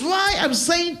that is why I'm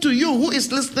saying to you who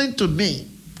is listening to me,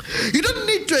 you don't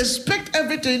need to expect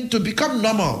everything to become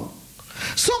normal.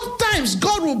 Sometimes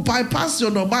God will bypass your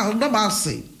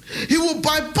normalcy. He will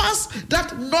bypass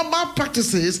that normal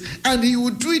practices and he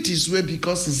will do it his way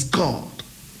because he's God.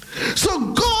 So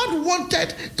God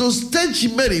wanted to stage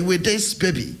Mary with this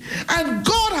baby. And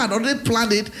God had already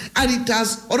planned it, and it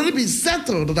has already been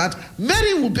settled that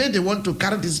Mary will be the one to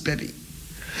carry this baby.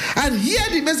 And here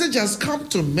the message has come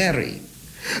to Mary.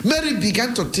 Mary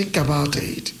began to think about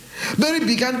it. Mary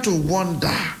began to wonder,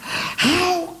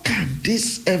 how can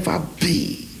this ever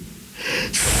be?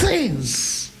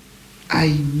 Since I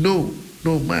know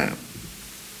no man.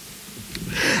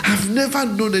 I've never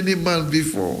known any man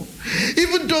before.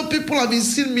 Even though people have been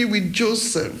seeing me with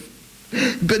Joseph,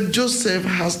 but Joseph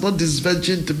has not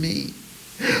disvirgined me.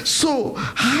 So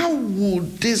how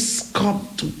would this come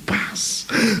to pass?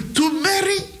 To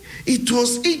Mary, it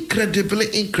was incredibly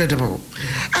incredible.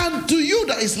 And to you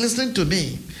that is listening to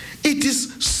me, it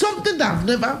is something that I've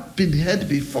never been heard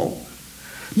before.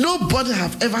 Nobody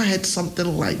have ever heard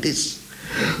something like this.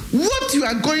 What you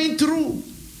are going through,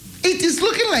 it is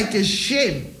looking like a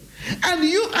shame. And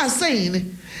you are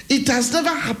saying, it has never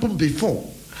happened before.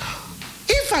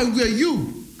 If I were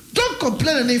you, don't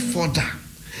complain any further.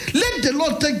 Let the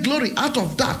Lord take glory out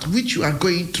of that which you are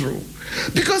going through.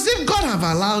 Because if God have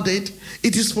allowed it,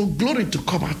 it is for glory to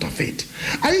come out of it.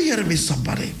 Are you hearing me,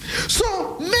 somebody?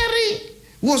 So Mary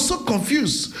was so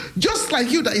confused, just like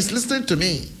you that is listening to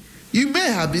me. You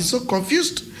may have been so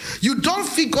confused. You don't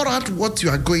figure out what you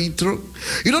are going through.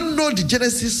 You don't know the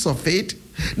genesis of it.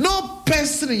 No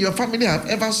person in your family have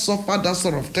ever suffered that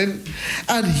sort of thing.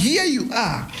 And here you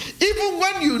are. Even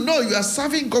when you know you are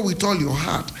serving God with all your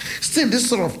heart, still this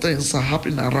sort of things are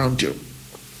happening around you.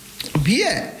 I'm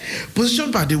here,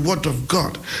 positioned by the word of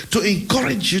God, to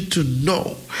encourage you to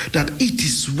know that it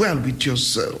is well with your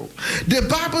soul. The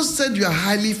Bible said you are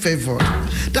highly favored.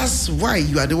 That's why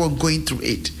you are the one going through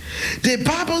it. The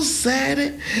Bible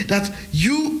said that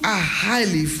you are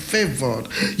highly favored.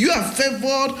 You are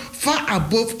favored far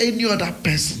above any other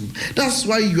person. That's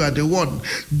why you are the one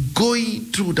going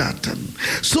through that.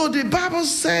 So the Bible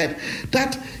said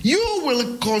that you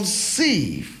will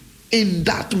conceive in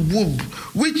that womb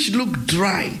which looked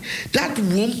dry, that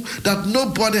womb that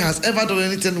nobody has ever done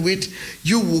anything with,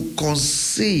 you will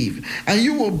conceive and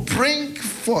you will bring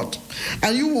forth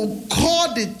and you will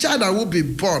call the child that will be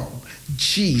born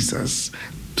Jesus,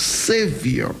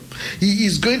 Savior. He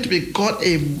is going to be called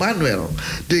Emmanuel,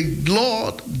 the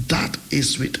Lord that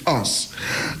is with us.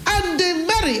 And then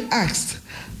Mary asked,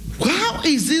 how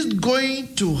is this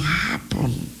going to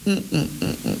happen?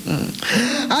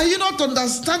 Are you not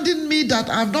understanding me that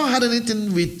I've not had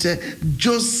anything with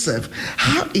Joseph?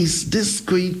 How is this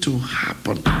going to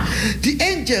happen? The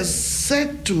angel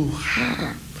said to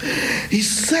her, he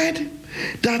said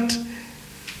that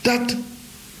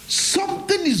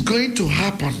something is going to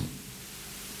happen.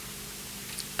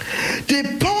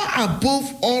 The power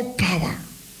above all power,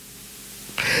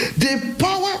 the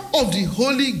power of the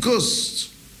Holy Ghost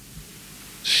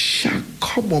shall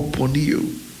come upon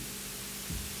you.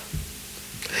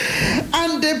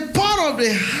 And the power of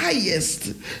the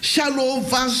highest shall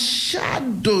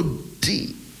overshadow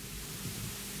thee.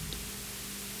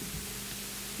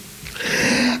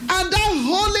 And that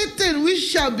holy thing which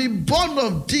shall be born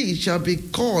of thee shall be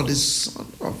called the Son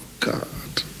of God.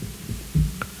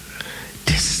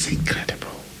 This is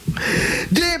incredible.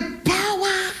 The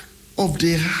power of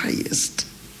the highest,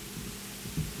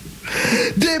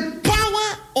 the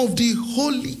power of the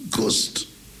Holy Ghost,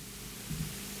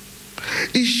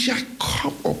 it shall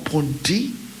come upon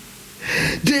thee.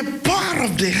 The power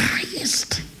of the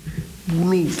highest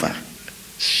will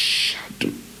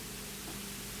overshadow.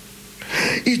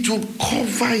 It will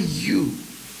cover you.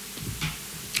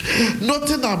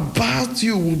 Nothing about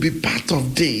you will be part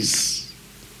of this.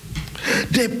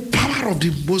 The power of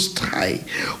the Most High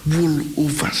will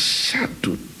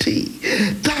overshadow thee.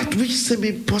 That which seemed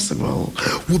impossible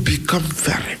will become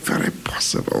very, very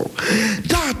possible.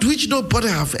 That which nobody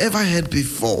have ever heard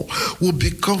before will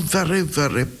become very,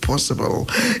 very possible.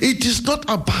 It is not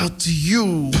about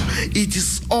you. It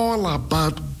is all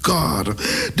about God.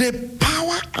 The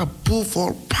power above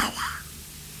all power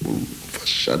will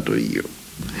overshadow you.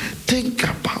 Think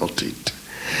about it.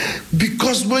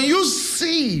 Because when you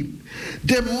see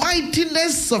the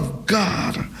mightiness of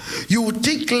God, you will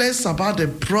think less about the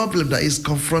problem that is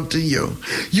confronting you.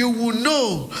 You will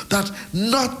know that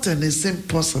nothing is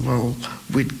impossible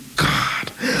with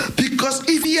God. Because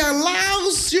if He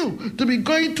allows you to be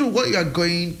going through what you are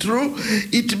going through,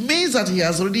 it means that He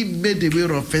has already made a way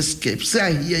of escape. Say,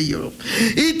 I hear you.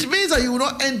 It means that you will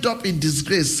not end up in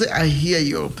disgrace. Say, I hear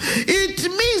you. It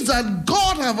means that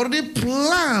God have already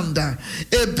planned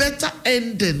a better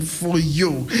ending for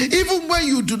you. Even when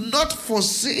you do not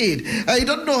foresee it, and you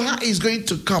don't know how it's going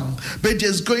to come, but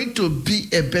there's going to be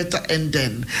a better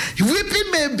ending.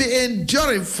 Weeping may be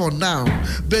enduring for now,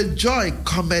 but joy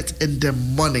cometh in the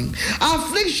morning.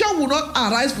 Affliction will not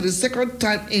arise for the second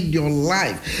time in your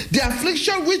life. The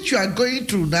affliction which you are going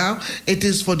through now, it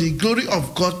is for the glory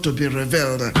of God to be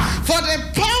revealed. For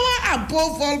the power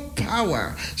above all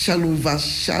power shall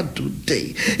overshadow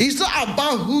day. It's not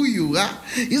about who you are.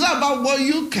 It's not about what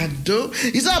you can do.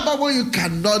 It's not about what you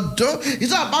cannot do.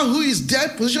 It's not about who is there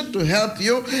in position to help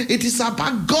you. It is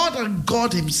about God and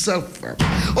God Himself.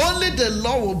 Only the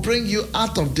Lord will bring you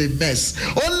out of the mess.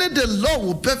 Only the Lord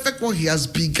will perfect what He has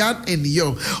begun in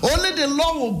you. Only the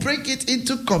Lord will bring it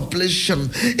into completion.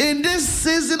 In this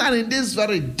season and in this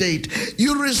very date,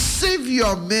 you receive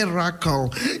your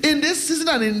miracle. In this season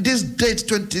and in this date,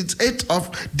 28th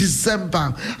of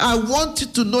December, I want you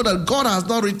to know that God has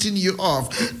not written you off.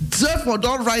 Therefore,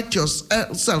 don't write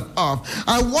yourself off.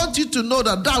 I want you to know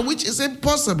that that which is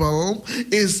impossible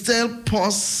is still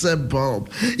possible.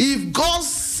 If God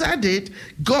said it,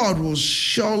 God will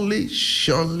surely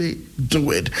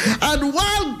do it. And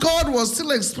while God was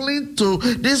still explaining to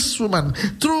this woman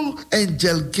through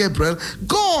Angel Gabriel,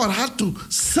 God had to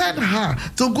send her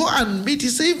to go and meet. He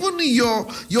said, even your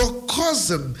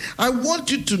cousin, I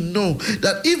want you to know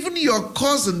that even your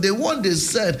cousin, the one they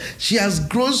said she has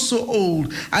grown so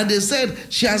old, and they said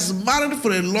she has married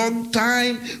for a long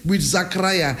time with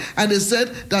Zachariah, and they said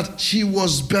that she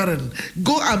was barren.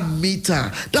 Go and meet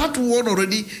her. That one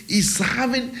already is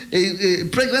having a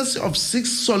pregnancy of 6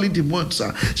 solid months.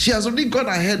 She has already gone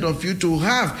ahead of you to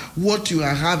have what you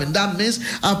are having. That means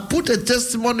I put a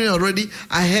testimony already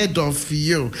ahead of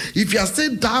you. If you are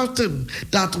still doubting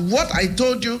that what I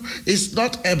told you is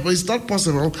not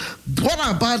possible,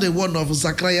 what about the one of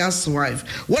Zachariah's wife?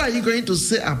 What are you going to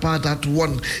say about that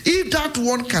one? If that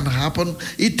one can happen,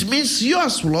 it means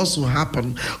yours will also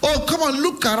happen. Oh, come on,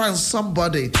 look around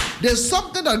somebody. There's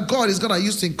something that God is going to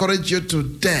use to encourage you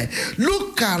today.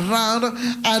 Look around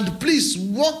and please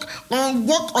walk on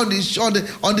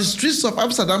the streets of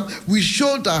Amsterdam with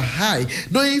shoulder high,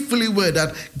 knowing fully well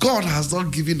that God has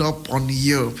not given up on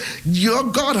you. Your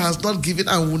God has not given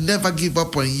and will never give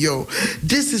up on you.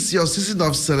 This is your season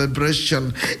of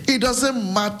celebration. It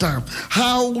doesn't matter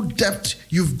how depth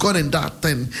you've gone in that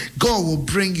thing. God will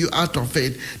bring you out of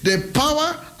it. The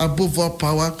power above all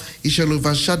power, it shall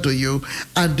overshadow you,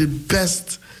 and the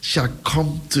best shall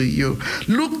come to you.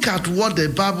 Look at what the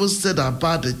Bible said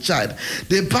about the child.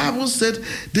 The Bible said,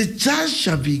 the child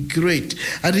shall be great,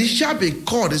 and he shall be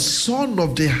called the Son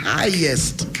of the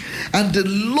Highest. And the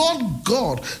Lord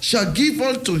God shall give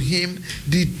unto him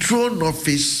the throne of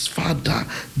his father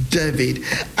David,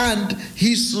 and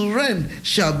his reign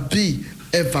shall be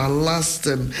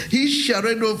everlasting. He shall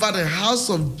reign over the house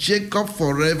of Jacob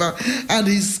forever, and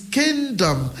his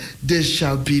kingdom there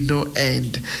shall be no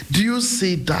end. Do you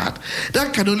see that?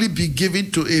 That can only be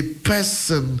given to a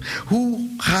person who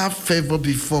have favor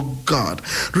before God.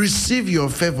 Receive your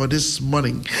favor this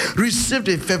morning. Receive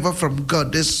the favor from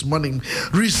God this morning.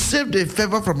 Receive the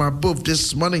favor from above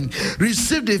this morning.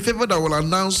 Receive the favor that will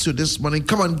announce you this morning.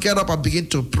 Come on, get up and begin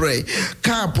to pray.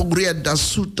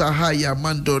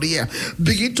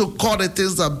 Begin to call the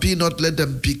things that be not, let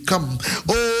them become.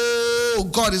 Oh,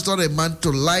 God is not a man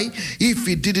to lie. If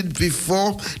he did it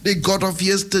before, the God of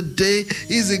yesterday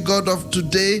is a God of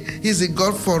today, is a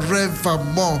God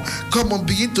forevermore. Come on,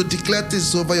 begin to declare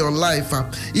this over your life.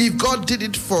 If God did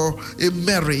it for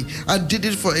Mary and did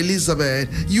it for Elizabeth,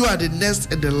 you are the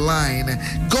next in the line.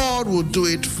 God will do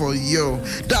it for you.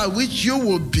 That which you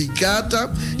will begat,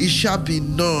 it shall be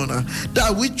known.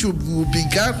 That which you will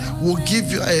begat will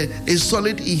give you a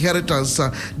solid inheritance.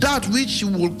 That which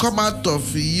will come out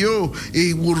of you,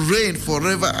 it will reign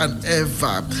forever and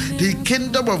ever. The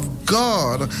kingdom of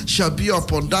God shall be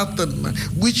upon that thing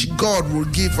which God will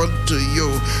give unto you.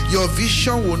 Your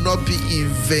vision will not be in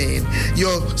vain.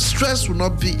 Your stress will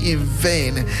not be in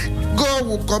vain. God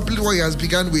will complete what he has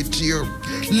begun with you.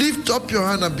 Lift up your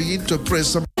hand and begin to pray.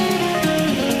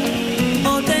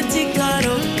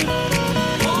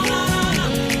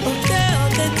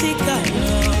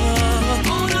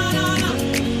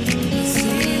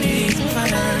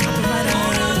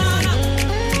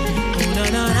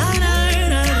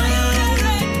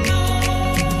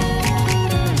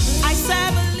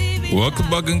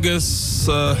 Welcome back, and guess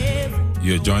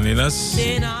you're joining us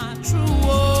for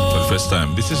the first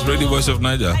time. This is Radio Voice of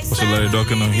Naija. Also, Larry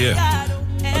Dorkin here at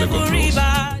the controls.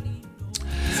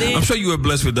 I'm sure you were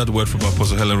blessed with that word from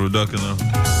Apostle Helen Rudokino.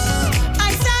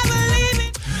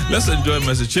 Let's enjoy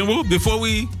Message Chimbo before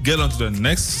we get on to the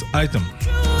next item.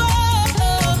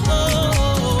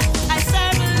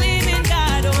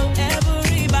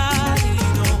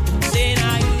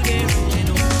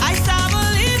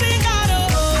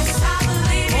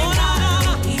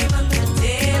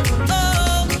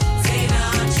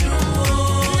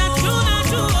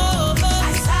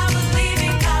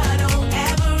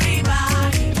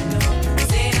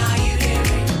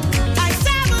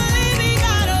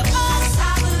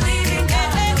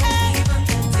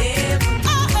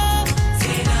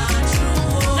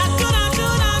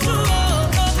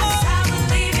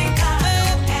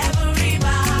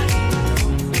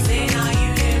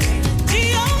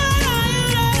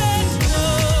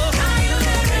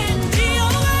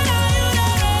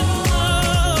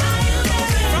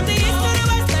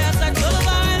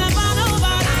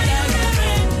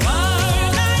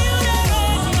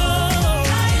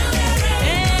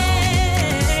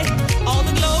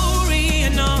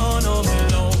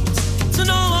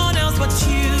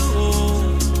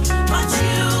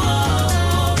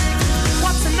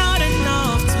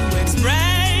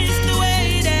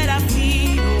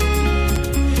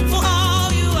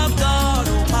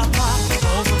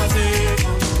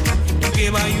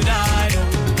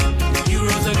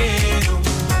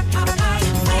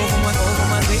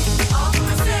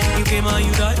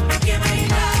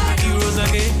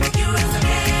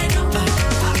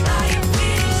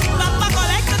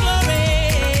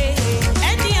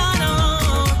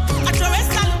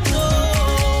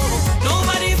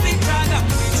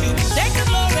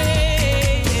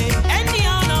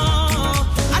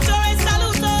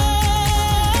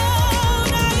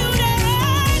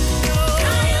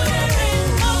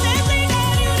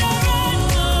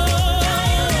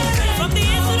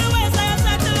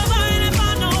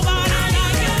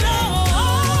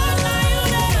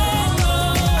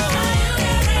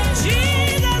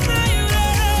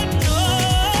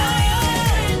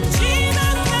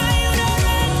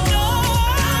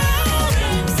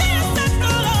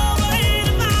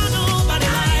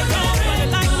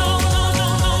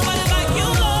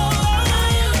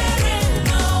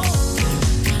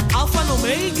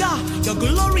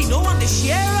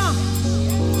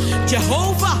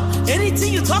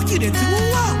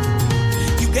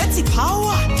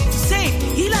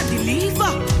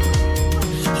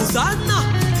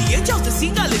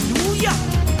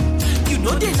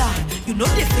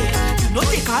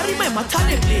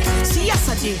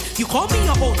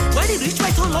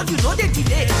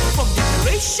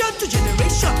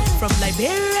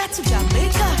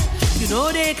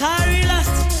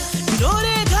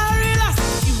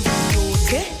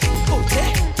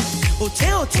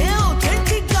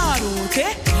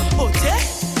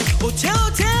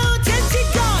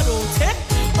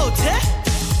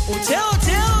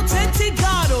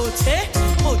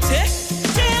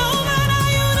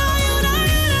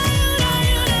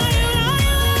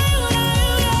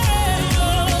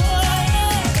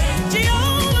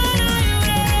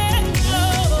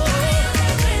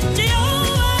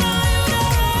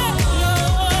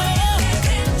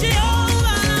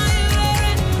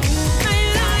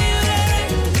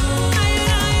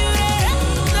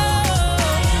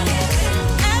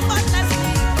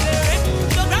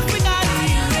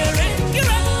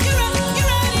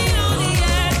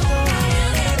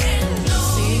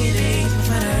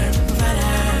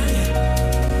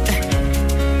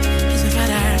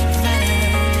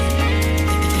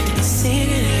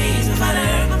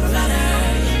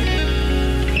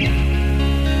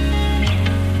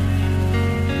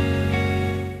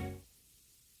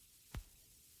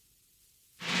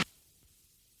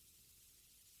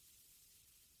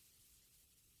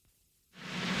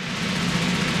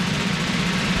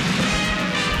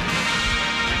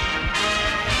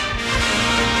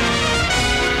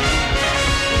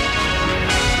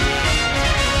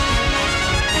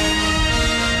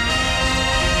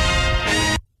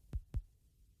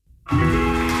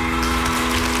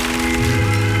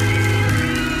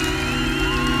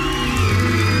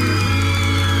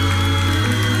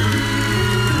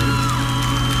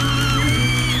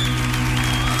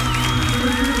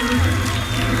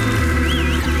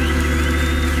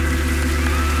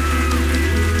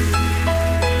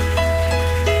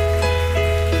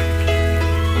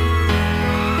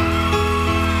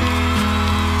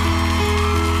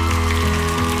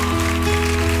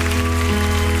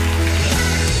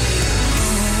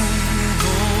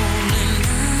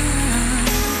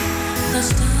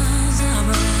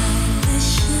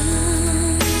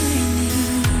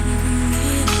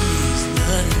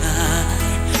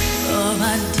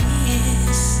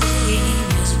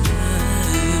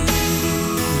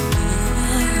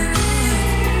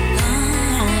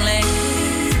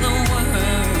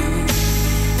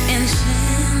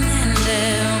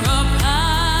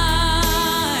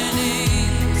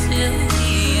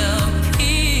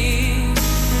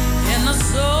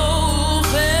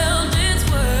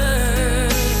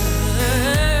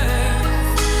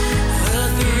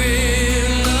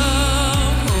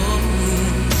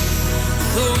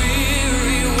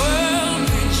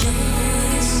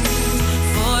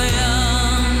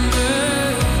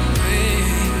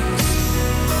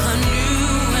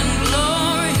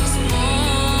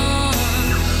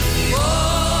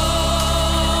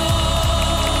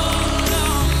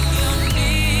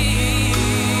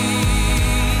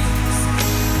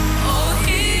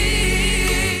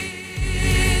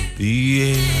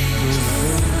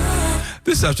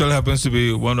 This actually happens to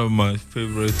be one of my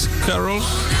favorite carols,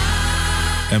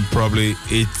 and probably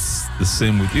it's the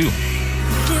same with you.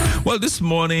 Well, this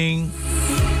morning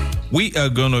we are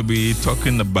going to be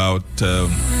talking about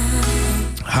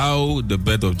how the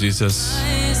birth of Jesus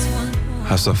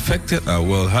has affected our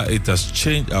world, how it has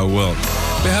changed our world.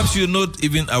 Perhaps you're not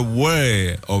even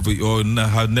aware of it or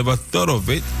have never thought of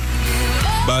it,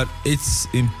 but it's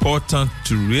important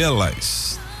to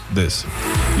realize this.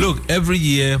 Look, every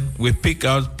year we pick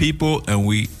out people and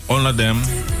we honor them,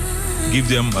 give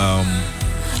them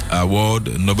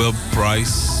award, Nobel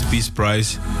Prize, Peace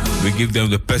Prize. We give them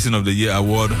the Person of the Year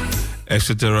award,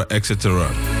 etc.,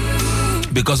 etc.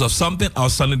 Because of something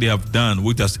outstanding they have done,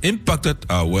 which has impacted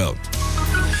our world.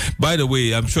 By the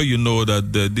way, I'm sure you know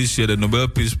that this year the Nobel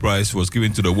Peace Prize was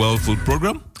given to the World Food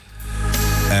Program.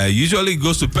 Usually it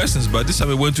goes to persons, but this time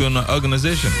it went to an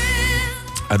organization.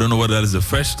 I don't know whether that is the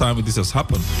first time this has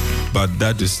happened, but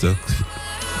that is the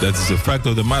fact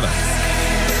of the matter.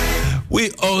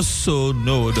 We also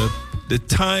know that the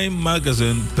Time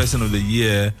Magazine Person of the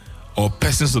Year or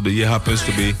Persons of the Year happens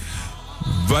to be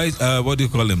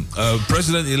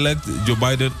President-elect Joe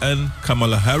Biden and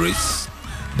Kamala Harris,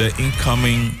 the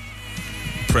incoming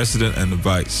President and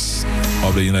Vice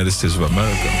of the United States of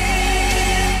America.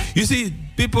 You see,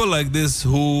 people like this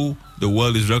who the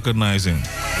world is recognizing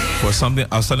for something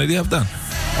outstanding they have done.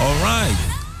 All right.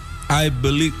 I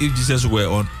believe if Jesus were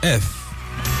on earth,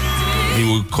 he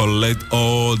would collect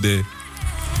all the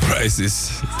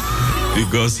prizes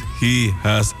because he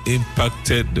has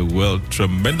impacted the world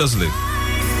tremendously.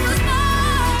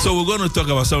 So we're going to talk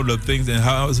about some of the things and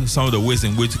how some of the ways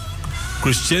in which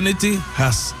Christianity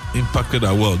has impacted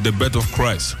our world, the birth of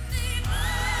Christ,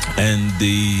 and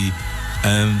the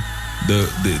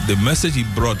message he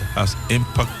brought has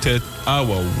impacted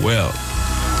our world.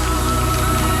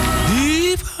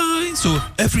 So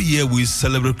every year we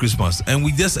celebrate Christmas and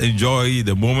we just enjoy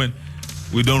the moment.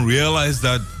 We don't realize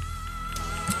that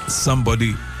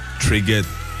somebody triggered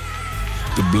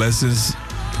the blessings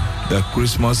that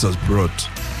Christmas has brought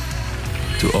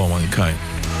to all mankind.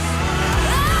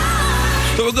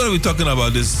 So we're going to be talking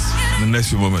about this in the next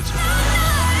few moments.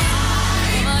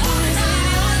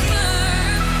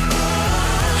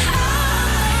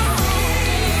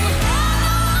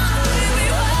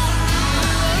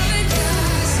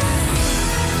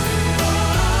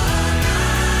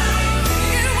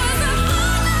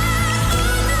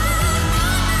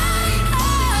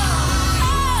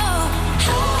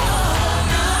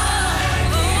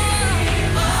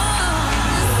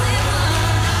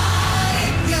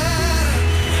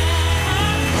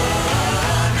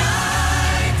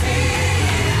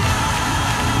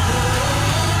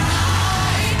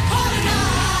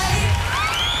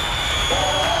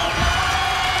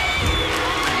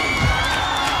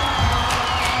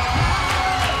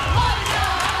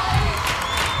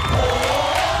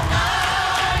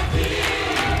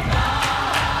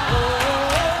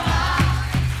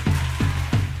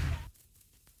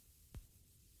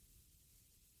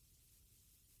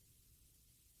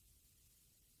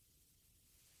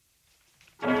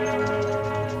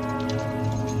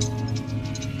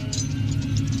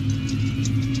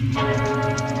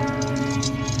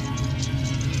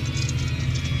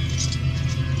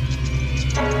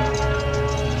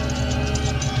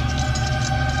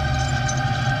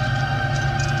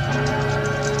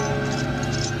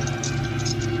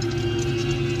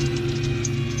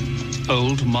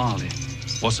 Old Marley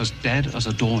was as dead as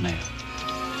a doornail.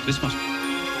 This must...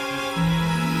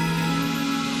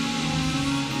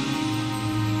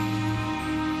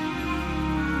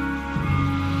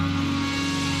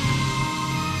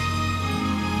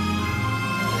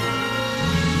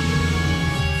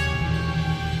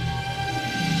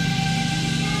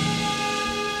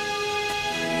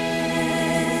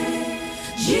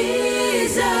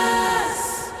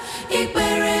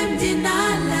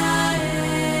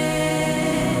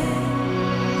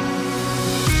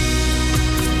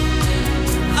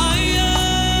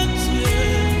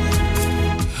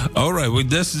 We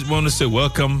just want to say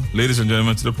welcome, ladies and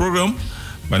gentlemen, to the program.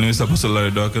 My name is Apostle Larry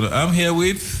Dawkins. I'm here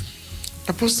with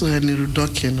Apostle Henry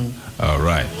Dawkins. All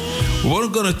right. We're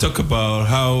going to talk about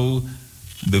how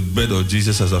the birth of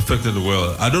Jesus has affected the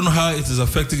world. I don't know how it has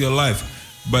affected your life,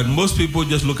 but most people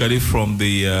just look at it from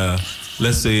the,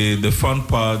 let's say, the fun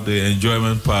part, the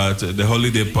enjoyment part, the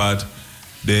holiday part,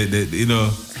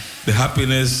 the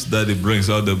happiness that it brings,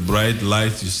 all the bright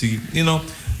lights you see.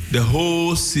 The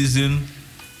whole season.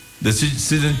 The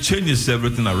season changes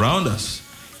everything around us.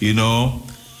 It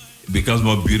becomes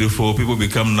more beautiful. People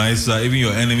become nicer. Even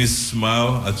your enemies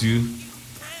smile at you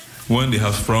when they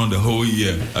have frowned the whole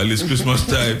year. At least Christmas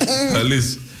time. At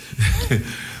least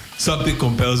something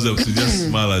compels them to just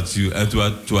smile at you and to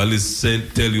at least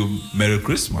tell you Merry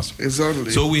Christmas.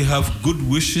 Exactly. So we have good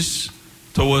wishes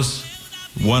towards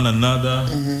one another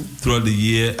throughout the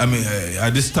year. I mean,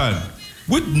 at this time,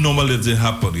 which normally doesn't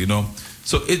happen, you know.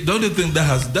 So don't you think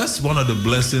that's one of the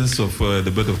blessings of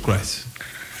the birth of Christ?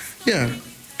 Yeah.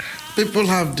 People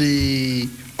have the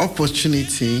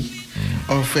opportunity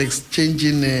of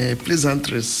exchanging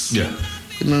pleasantries. Yeah.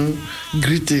 You know,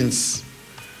 greetings.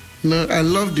 You know, I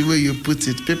love the way you put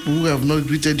it. People who have not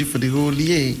greeted you for the whole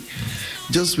year,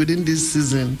 just within this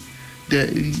season,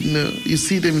 you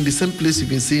see them in the same place you've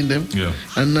been seeing them. Yeah.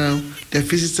 And now their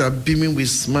faces are beaming with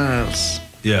smiles.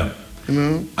 Yeah. You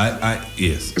know?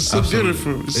 Yes. It's so absolutely.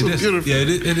 beautiful. It's so beautiful.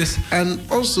 Yeah, it is. And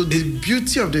also the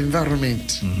beauty of the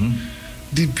environment.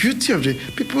 The beauty of the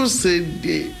people say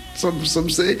some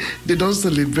say they don't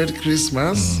celebrate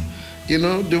Christmas. You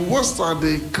know, the worst are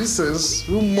the Christians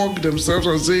who mock themselves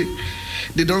and say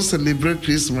they don't celebrate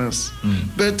Christmas.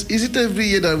 But is it every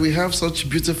year that we have such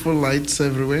beautiful lights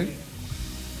everywhere?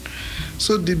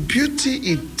 So the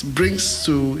beauty it brings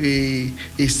to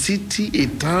a city, a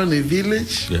town, a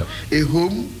village, a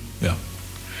home,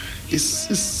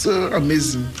 it's so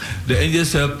amazing. The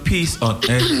angels have peace on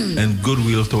earth and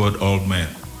goodwill toward all men.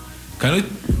 Can we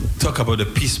talk about the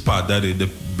peace part, that is the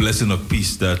blessing of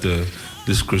peace that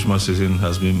this Christmas season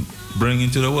has been bringing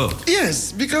to the world?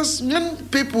 Yes, because when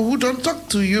people who don't talk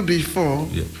to you before,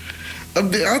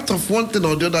 out of one thing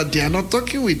or the other, they are not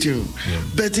talking with you.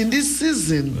 But in this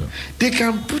season, they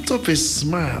can put up a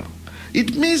smile.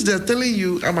 It means they're telling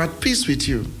you, I'm at peace with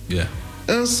you. Yeah.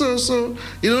 And so,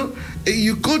 you know,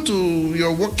 you go to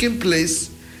your working place,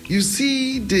 you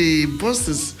see the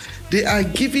bosses, they are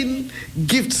giving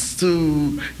gifts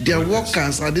to their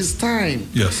workers at this time.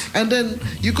 Yes. And then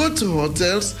you go to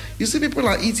hotels, you see people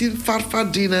are eating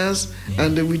fat dinners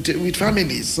and with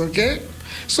families, okay?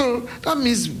 So that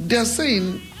means they're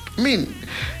saying,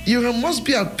 you must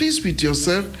be at peace with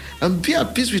yourself and be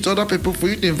at peace with other people for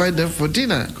you to invite them for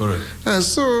dinner. Correct. And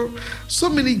so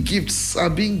many gifts are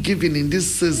being given in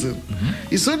this season.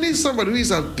 It's only somebody who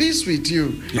is at peace with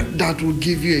you that will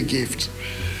give you a gift.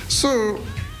 So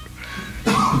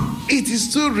it is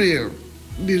too real.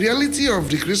 The reality of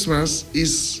the Christmas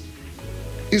is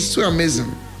too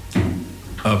amazing.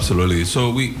 Absolutely.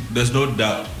 So there's no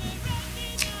doubt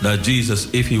that Jesus,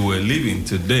 if he were living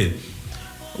today,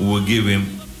 will give him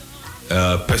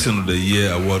Person of the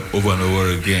Year award over and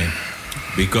over again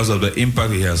because of the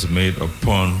impact he has made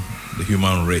upon the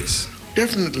human race.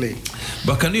 Definitely.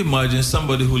 But can you imagine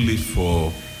somebody who lived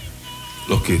for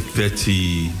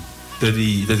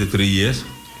 33 years?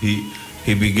 He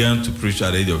began to preach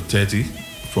at the age of 30,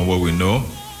 from what we know.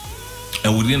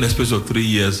 And within the space of 3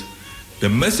 years, the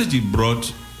message he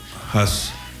brought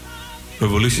has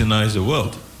revolutionized the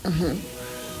world.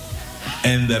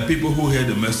 And the people who heard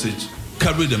the message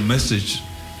carry the message,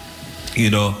 you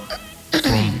know,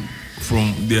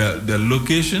 from their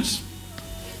locations.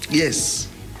 Yes.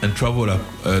 And travel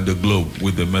the globe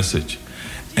with the message.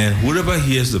 And whoever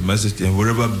hears the message and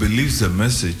whoever believes the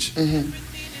message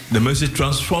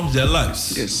transforms their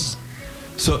lives. Yes.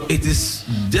 So it is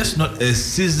just not a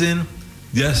season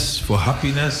just for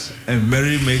happiness and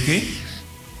merrymaking,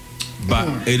 but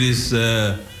it is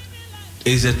a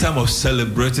time of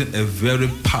celebrating a very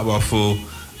powerful,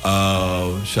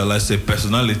 shall I say,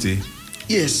 personality.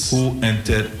 Yes. Who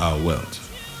entered our world.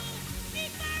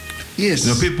 Yes.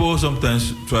 You know, people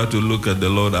sometimes try to look at the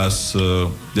Lord as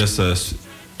just as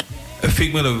a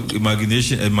figment of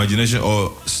imagination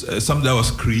or something that was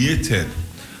created.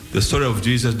 The story of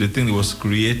Jesus, they think it was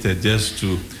created just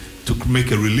to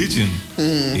make a religion,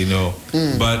 you know.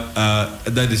 But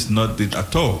that is not it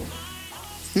at all.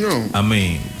 No. I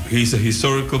mean, he's a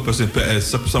historical person,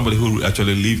 somebody who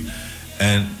actually lived.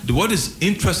 And what is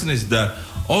interesting is that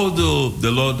although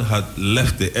the Lord had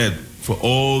left the earth for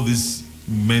all these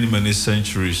many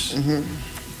centuries,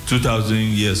 2,000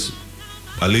 years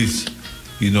at least,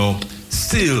 you know,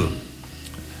 still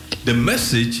the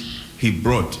message he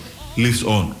brought lives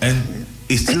on and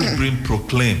is still being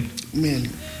proclaimed. Amen.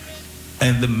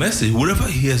 And the message, whoever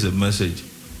hears the message,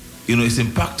 you know, is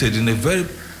impacted in a very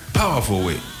powerful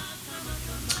way.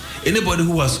 Anybody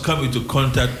who has come into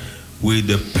contact with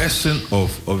the person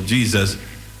of Jesus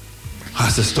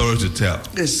has a story to tell.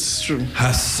 It's true.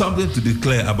 Has something to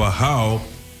declare about how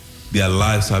their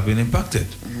lives have been impacted.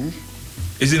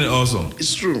 Isn't it awesome?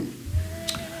 It's true.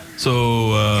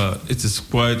 So it is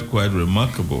quite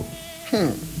remarkable.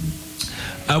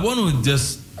 I want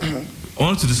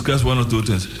to discuss one or two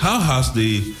things. How has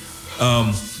the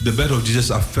birth of Jesus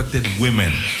affected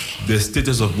women, the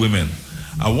status of women?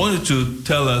 I want you to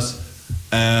tell us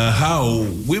how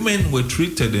women were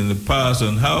treated in the past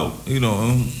and how,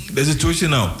 the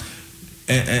situation now.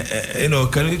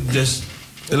 Can you just,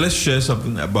 let's share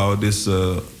something about this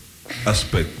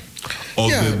aspect of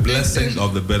the blessing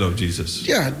of the birth of Jesus.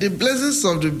 Yeah, the blessings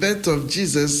of the birth of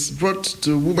Jesus brought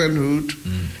to womanhood,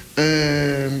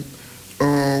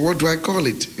 what do I call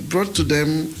it? It brought to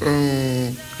them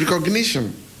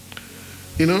recognition,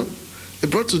 it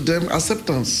brought to them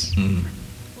acceptance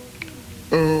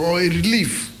or a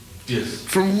relief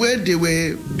from where they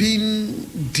were being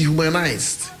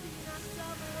dehumanized,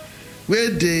 where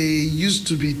they used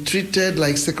to be treated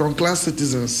like second-class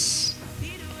citizens,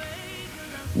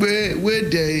 where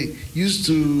they used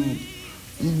to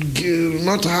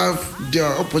not have the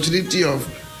opportunity of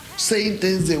saying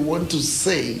things they want to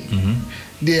say.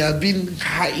 They have been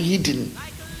hidden.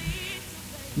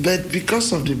 But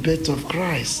because of the birth of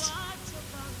Christ,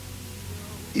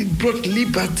 it brought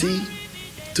liberty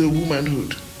to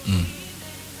womanhood.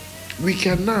 We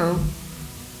can now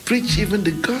preach even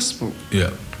the gospel.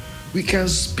 Yeah. We can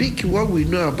speak what we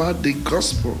know about the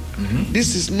gospel.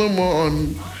 This is no more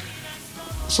on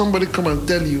somebody come and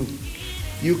tell you.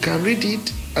 You can read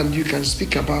it and you can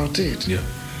speak about it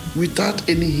without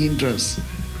any hindrance.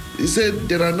 He said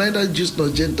there are neither Jews nor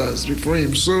Gentiles before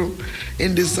him. So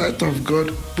in the sight of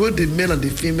God, both the male and the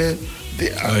female,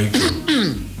 they are,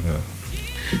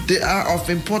 they are of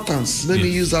importance. Let me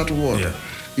use that word. Yeah.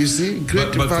 You see,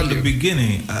 great but value. from the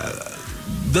beginning,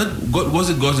 that was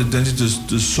it God's intention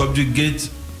to subjugate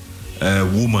a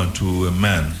woman to a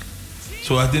man.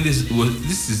 So I think this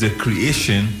is the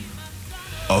creation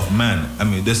of man. I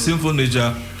mean, the sinful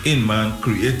nature in man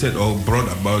created or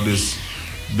brought about this,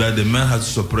 that the man had to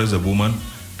suppress the woman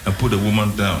and put the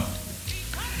woman down.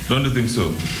 Don't you think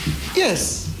so?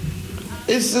 Yes.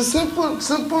 It's the simple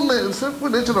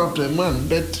nature of the man,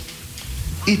 but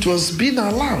it was being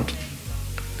allowed.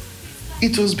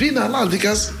 It was being allowed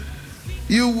because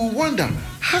you will wonder,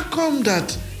 how come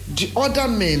that the other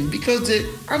men, because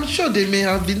I'm sure there may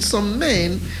have been some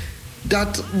men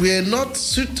that were not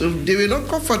suitable, they were not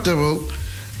comfortable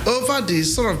over the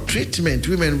sort of treatment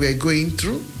women were going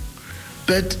through,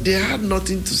 but they had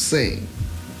nothing to say.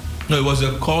 No, it was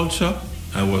a culture,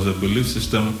 it was a belief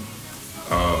system,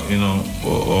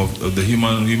 of the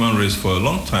human race for a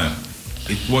long time.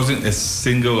 It wasn't a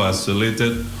single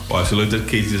isolated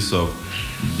cases of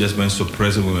just men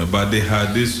suppressing women, but they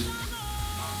had this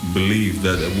belief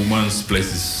that a woman's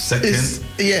place is second.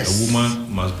 A woman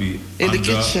must be in the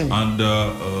kitchen,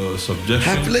 under subjection.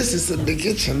 Her place is in the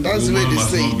kitchen. That's where they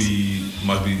say it.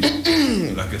 Must be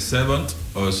like a servant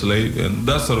or a slave, and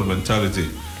that sort of mentality.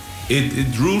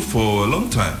 It ruled for a long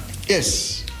time.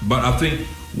 Yes. But I think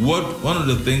one of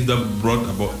the things that brought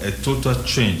about a total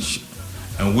change,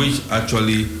 and which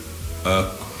actually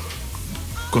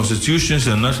constitutions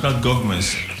and national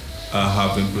governments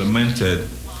have implemented,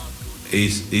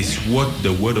 is what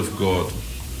the Word of God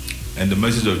and the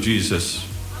message of Jesus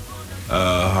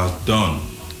has done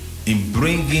in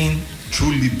bringing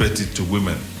true liberty to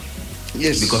women.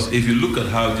 Yes. Because if you look at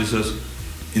how Jesus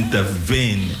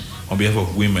intervened on behalf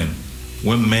of women,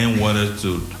 when men wanted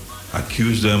to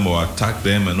accuse them or attack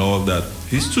them and all that,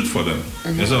 he stood for them.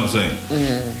 That's what I'm saying.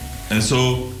 And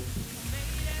so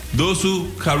those who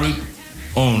carried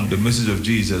on the message of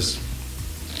Jesus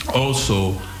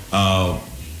also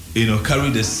carry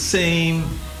the same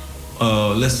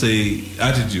let's say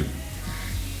attitude,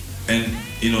 and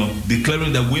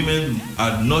declaring that women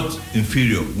are not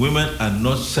inferior, women are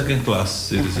not second-class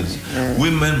citizens,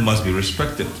 women must be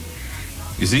respected.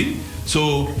 You see,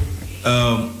 so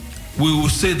we will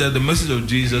say that the message of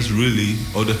Jesus really,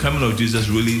 or the coming of Jesus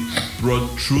really,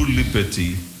 brought true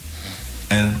liberty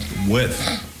and worth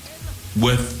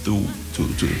to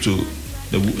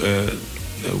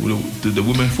the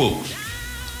women folks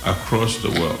across the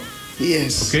world.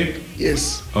 Yes. Okay?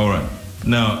 Yes. All right.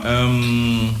 Now,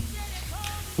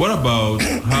 what about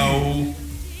how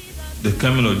the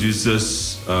coming of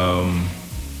Jesus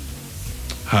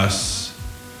has,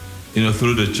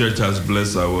 through the church, has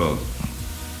blessed our world?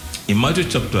 In Matthew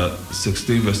chapter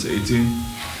 16, verse 18,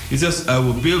 he says, I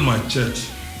will build my church.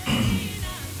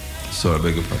 Sorry, I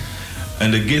beg your pardon.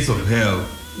 And the gates of hell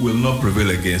will not prevail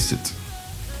against it.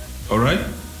 All right?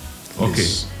 Okay.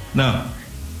 Yes. Now,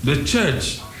 the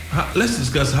church, let's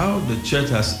discuss how the church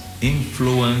has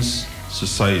influenced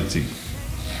society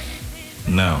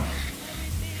now.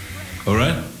 All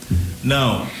right?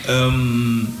 Now,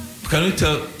 can you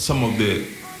tell some of the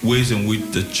ways in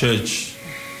which the church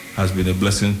has been a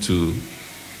blessing to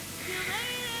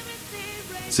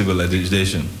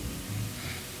civilization?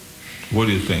 What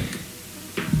do you think?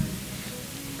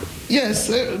 Yes,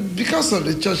 because of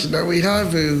the church that we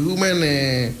have a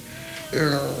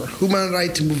human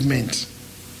rights movement,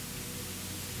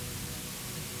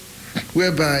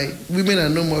 whereby women are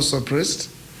no more suppressed,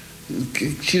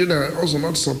 children are also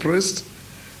not suppressed.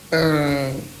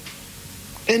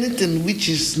 Anything which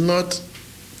is not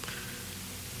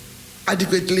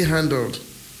adequately handled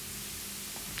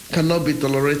cannot be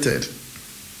tolerated.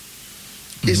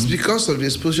 It's because of the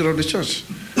exposure of the church.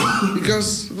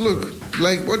 Because, look,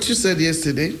 like what you said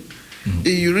yesterday, if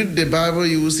you read the Bible,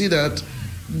 you will see that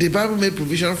the Bible made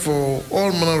provision for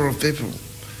all manner of people,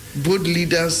 both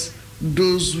leaders,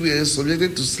 those who were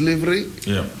subjected to slavery,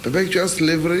 perpetual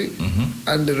slavery,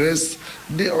 and the rest.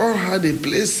 They all had a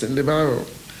place in the Bible.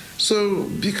 So,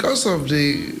 because of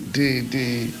the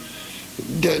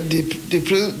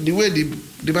way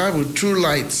the Bible threw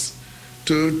lights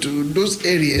to those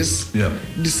areas,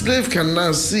 the slave can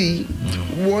now see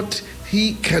what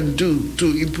he can do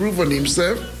to improve on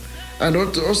himself and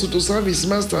also to serve his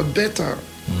master better.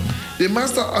 The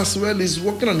master as well is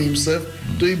working on himself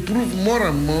to improve more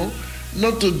and more,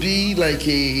 not to be like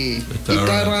a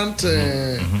tyrant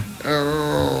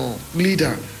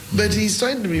leader, but he's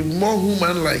trying to be more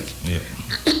human-like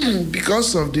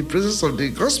because of the presence of the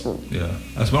gospel. Yeah.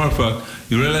 As a matter of fact,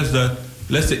 you realize that,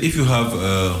 let's say, if you have,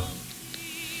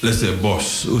 let's say, a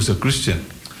boss who's a Christian,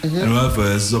 and you have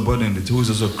a subordinate who's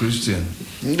also a Christian,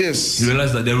 yes, you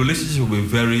realize that their relationship will be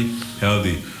very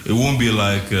healthy. It won't be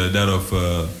like that of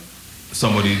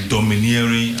somebody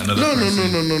domineering another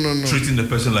person. No. Treating the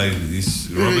person like this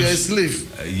rubbish. You're a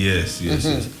slave. Yes.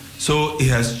 So it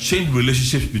has changed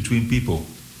relationships between people,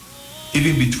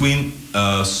 even between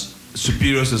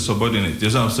superiors and subordinates. You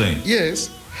know what I'm saying? Yes.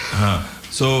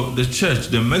 So the church,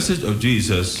 the message of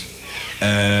Jesus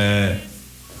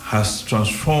has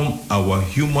transformed our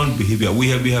human behavior. We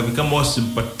have become more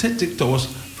sympathetic towards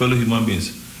fellow human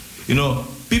beings. You know,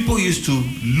 people used to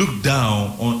look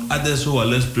down on others who are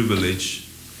less privileged.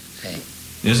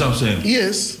 You know what I'm saying?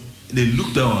 Yes. They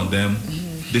look down on them.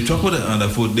 They trample them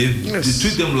underfoot. They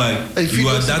treat them like you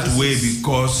are that way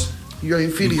because you are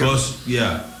inferior. Because you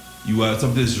are,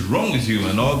 something is wrong with you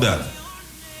and all that.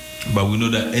 But we know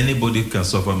that anybody can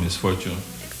suffer misfortune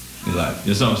in life.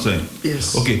 You know what I'm saying?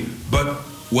 Yes. Okay, but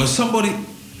when somebody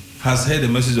has heard the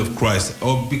message of Christ,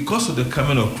 or because of the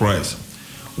coming of Christ,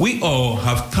 we all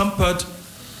have tempered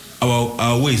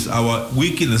our ways, our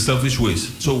wicked and selfish ways.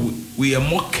 So we are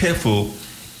more careful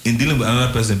in dealing with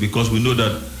another person because we know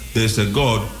that there's a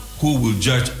God who will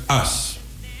judge us.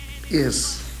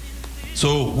 Yes.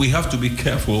 So we have to be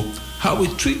careful how we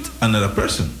treat another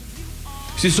person.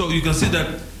 See, so you can see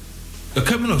that the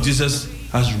coming of Jesus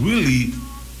has really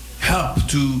helped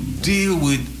to deal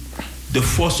with the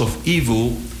force of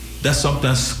evil that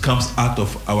sometimes comes out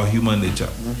of our human nature.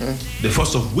 The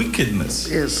force of wickedness,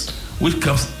 which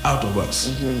comes out of us.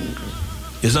 You know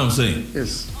what I'm saying?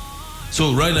 Yes.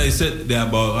 So right now, he said there are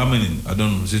about, how many? I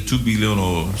don't know, is it 2 billion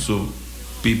or so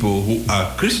people who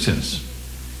are Christians?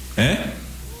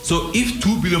 So if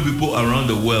 2 billion people around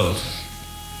the world,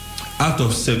 out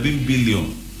of 7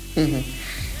 billion,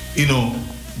 you know,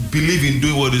 believe in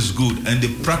doing what is good and they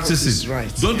practice it,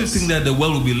 don't you think that the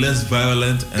world will be less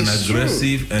violent and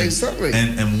aggressive and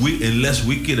less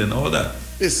wicked and all that?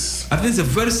 Yes. I think it's a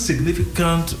very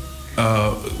significant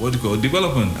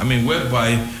development. I mean,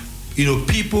 whereby, you know,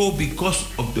 people, because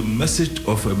of the message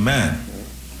of a man,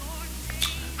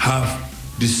 have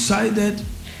decided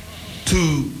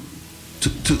to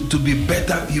be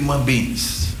better human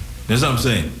beings. That's what I'm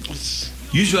saying.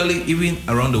 Usually, even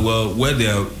around the world where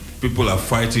people are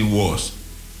fighting wars,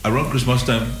 around Christmas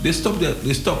time, they stop.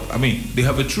 I mean, they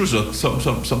have a truce of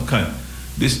some kind.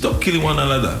 They stop killing one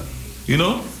another. You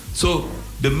know. So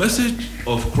the message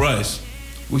of Christ,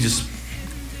 which is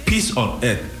peace on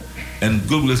earth and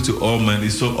goodwill to all men,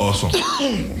 is so awesome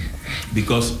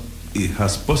because it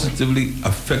has positively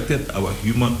affected our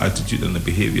human attitude and the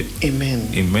behavior.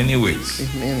 Amen. In many ways.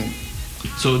 Amen.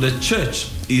 So the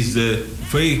church is the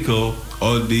vehicle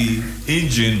or the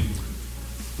engine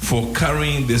for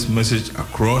carrying this message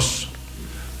across.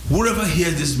 Whoever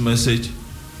hears this message,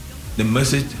 the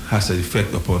message has an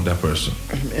effect upon that person.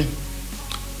 Amen.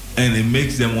 And it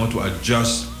makes them want to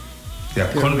adjust their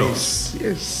conduct.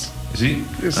 Yes. See?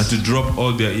 Yes. And to drop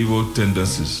all their evil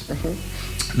tendencies.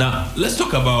 Now, let's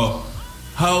talk about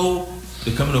how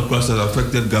the coming of Christ has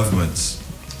affected governments,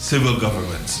 civil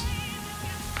governments.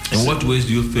 In what ways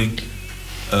do you think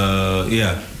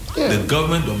the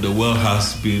government of the world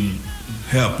has been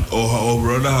helped or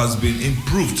rather has been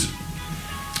improved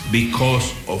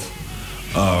because of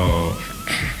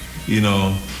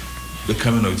the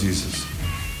coming of Jesus?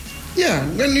 Yeah,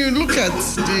 when you look at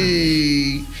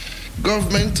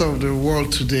government of the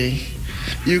world today,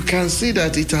 you can see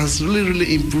that it has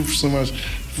really improved so much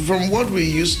from what we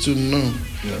used to know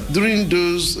during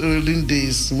those early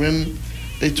days when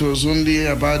it was only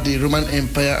about the Roman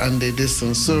Empire and the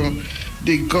distance. So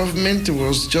the government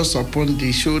was just upon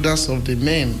the shoulders of the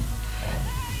men.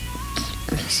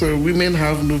 So women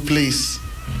have no place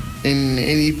in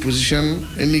any position,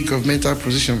 any governmental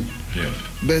position. Yeah.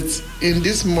 But in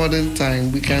this modern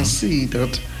time, we can see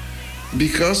that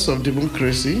because of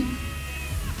democracy,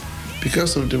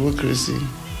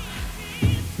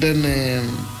 then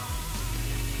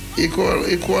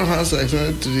equal hands are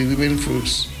extended to the women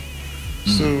folks.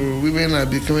 So women are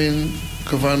becoming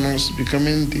governors,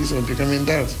 becoming this or becoming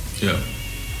that. Yeah.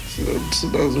 So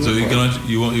that's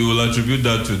you will attribute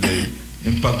that to the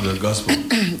impact of the gospel.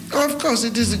 Of course,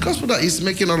 it is the gospel that is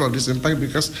making all of this impact,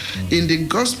 because in the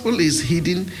gospel is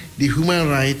hidden the human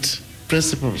rights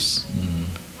principles.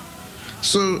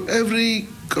 So every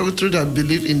country that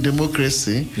believes in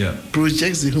democracy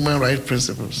projects the human rights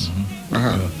principles.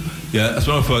 Yeah, as a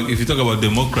matter of fact, if you talk about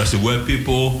democracy, where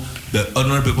the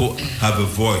ordinary people have a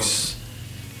voice,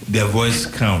 their voice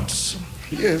counts.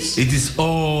 Yes. It is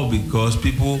all because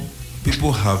people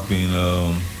have been,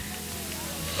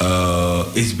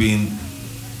 it's been,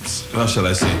 how shall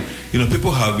I say,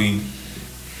 people have been,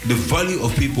 the value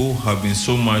of people have been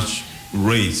so much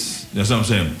raised. That's what I'm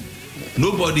saying.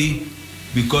 Nobody,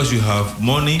 because you have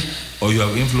money or you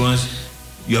have influence,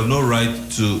 you have no right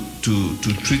to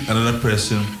treat another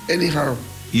person anyhow.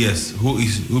 Yes, who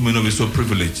may not be so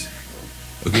privileged.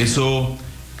 Okay, so,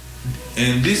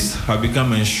 and this have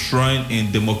become enshrined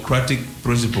in democratic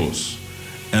principles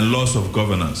and laws of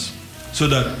governance, so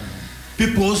that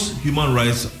people's human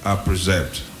rights are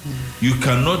preserved. You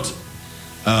cannot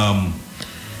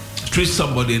treat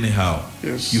somebody anyhow.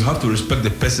 Yes. You have to respect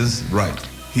the person's right.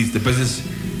 The person's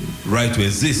right to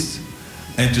exist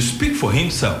and to speak for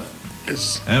himself.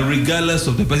 Yes. And regardless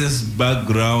of the person's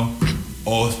background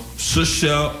or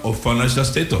social or financial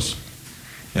status,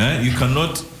 you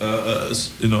cannot,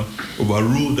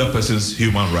 overrule that person's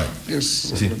human right. Yes.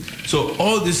 See? So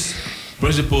all these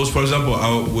principles, for example,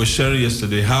 I was sharing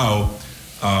yesterday how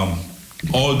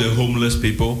all the homeless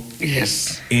people, at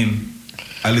least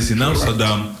in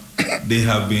Amsterdam, they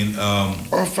have been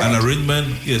an arrangement,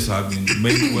 have been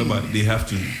made whereby they have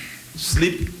to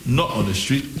sleep not on the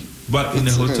street, but in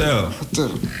a hotel.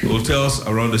 Hotels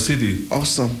around the city.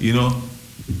 Awesome.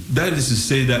 That is to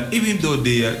say that even though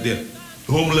they're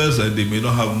homeless and they may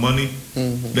not have money,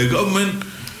 the government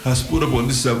has put up on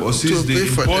this or sees the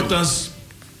importance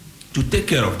to take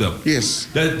care of them. Yes.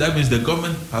 That means the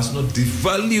government has not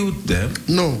devalued them.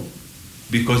 No.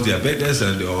 Because they are beggars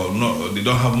and they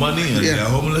don't have money and they are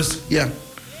homeless. Yeah.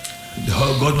 The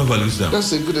whole government values them.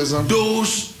 That's a good example.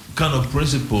 Those kind of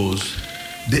principles,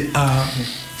 they are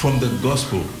from the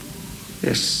gospel.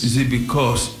 Yes. You see,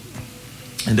 because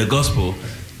in the gospel,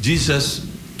 Jesus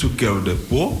took care of the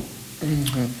poor.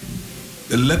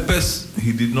 The lepers,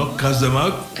 he did not cast them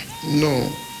out. No.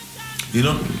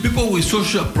 People with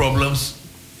social problems,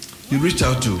 he reached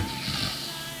out to.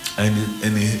 And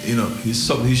he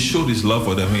showed his love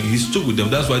for them. He stood with them.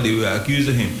 That's why they were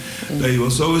accusing him that he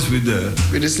was always with the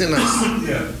sinners.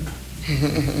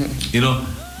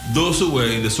 Those who were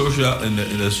in the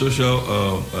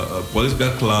social political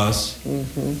class,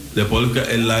 the political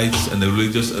elites and the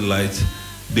religious elites,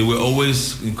 they were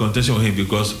always in contention with him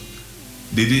because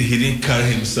he didn't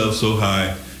carry himself so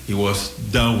high. He was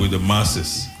down with the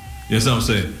masses. You know what I'm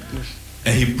saying?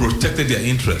 And he protected their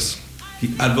interests.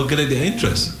 He advocated their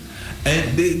interests.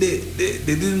 And they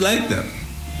didn't like that.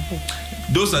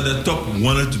 Those at the top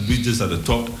wanted to be just at the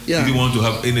top. He didn't want to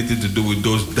have anything to do with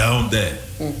those down there.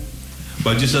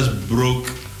 But Jesus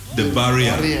broke the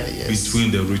barrier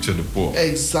between the rich and the poor.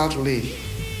 Exactly.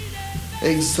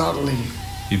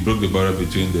 He broke the barrier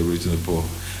between the rich and the poor.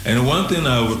 And one thing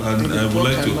I would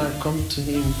like to come to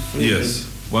him freely. Yes.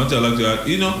 One thing I'd like to add,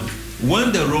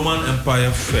 when the Roman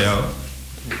Empire fell,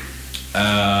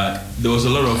 there was a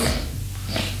lot of,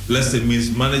 let's say,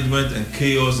 mismanagement and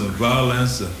chaos and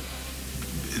violence.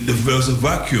 There was a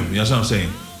vacuum, you know what I'm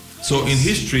saying? So in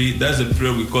history, that's a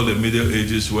period we call the Middle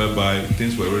Ages, whereby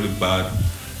things were really bad,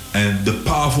 and the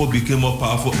powerful became more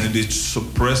powerful, and they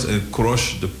suppressed and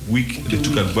crushed the weak. They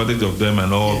took advantage of them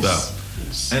and all that.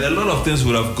 And a lot of things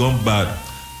would have gone bad.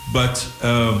 But,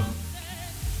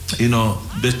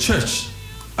 the church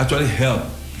actually helped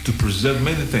to preserve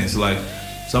many things, like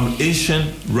some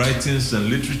ancient writings and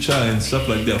literature and stuff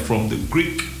like that from the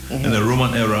Greek and the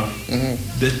Roman era.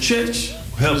 The church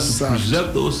helps to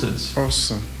preserve those things.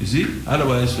 Awesome. You see?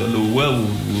 Otherwise, the world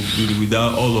would be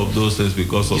without all of those things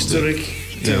because of historic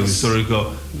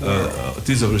historical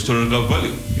things of historical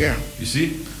value. Yeah. You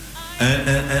see,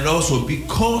 and also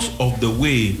because of the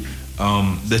way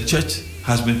the church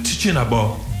has been teaching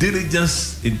about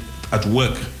diligence at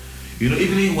work. You know,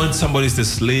 even when somebody is a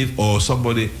slave or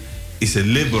somebody is a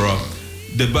laborer,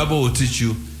 the Bible will teach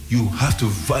you have to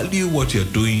value what you're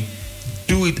doing,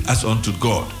 do it as unto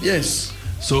God. Yes.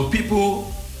 So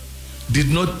people did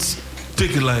not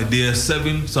take it like they are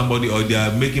serving somebody or they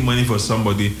are making money for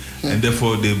somebody, and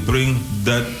therefore they bring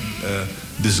that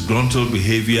disgruntled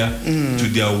behavior to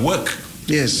their work.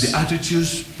 Yes. The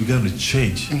attitudes began to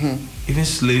change. Even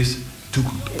slaves took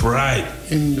pride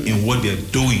in what they're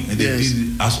doing, and they did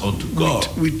it as unto God.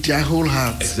 With their whole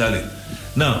heart. Exactly.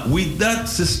 Now, with that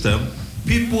system,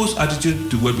 people's attitude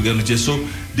to work began to change. So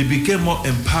they became more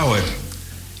empowered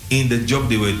in the job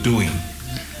they were doing.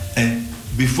 And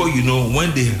before you know,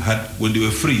 when they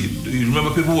were free, you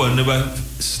remember people were never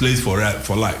slaves for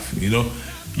life. You know,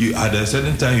 you at a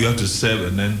certain time you have to serve,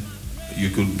 and then you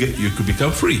could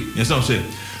become free. You know what I'm saying?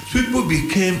 So people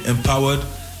became empowered,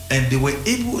 and they were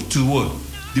able to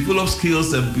develop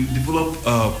skills and develop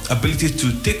ability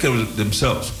to take care of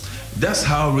themselves. That's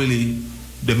how really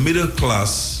the middle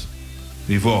class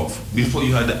evolved. Before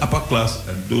you had the upper class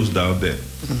and those down there,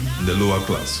 in the lower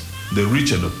class, the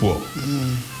rich and the poor.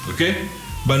 Okay?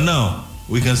 But now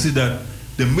we can see that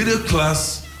the middle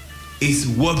class is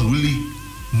what really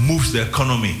moves the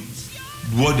economy.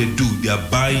 What they do, they are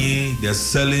buying, they are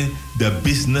selling, their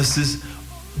businesses.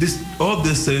 All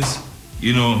these things,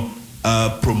 you know,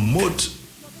 promote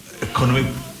economic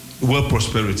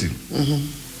prosperity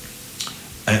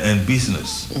and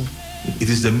business. It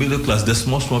is the middle class, the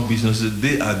small businesses.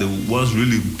 They are the ones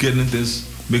really getting things,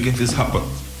 making things happen.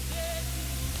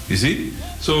 You see?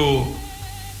 So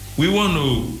we want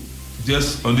to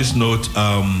just on this note,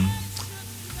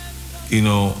 you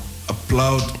know,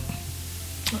 applaud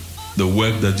the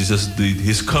work that Jesus did.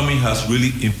 His coming has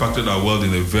really impacted our world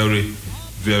in a very,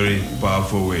 very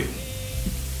powerful way.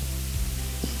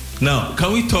 Now,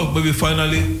 can we talk maybe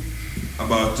finally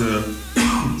about,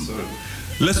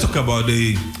 let's talk about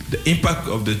the impact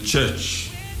of the church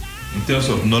in terms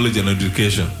of knowledge and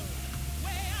education.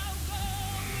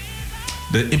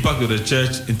 The impact of the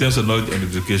church in terms of knowledge and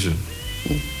education.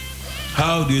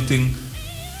 How do you think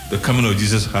the coming of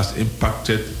Jesus has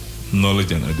impacted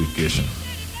knowledge and education?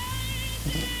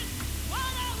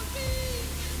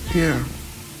 Yeah.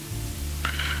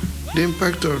 The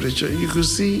impact of the church. You could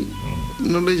see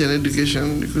knowledge and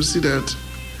education. You could see that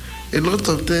a lot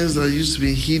of things that used to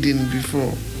be hidden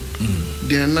before,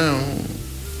 they are now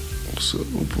so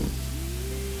open.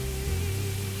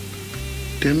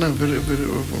 They are now very, very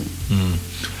open.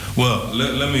 Well,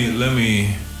 let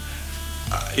me.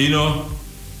 You know,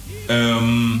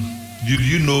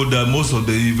 you know that most of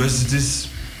the universities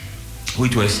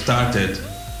which were started,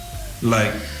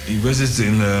 like universities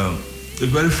in the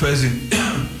very first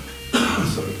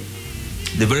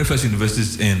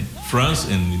universities in France,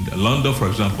 in London, for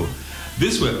example,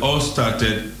 these were all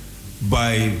started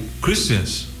by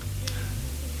Christians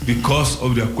because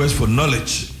of their quest for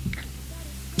knowledge,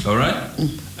 all right,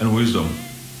 and wisdom.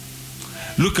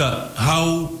 Look at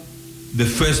how the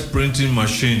first printing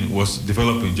machine was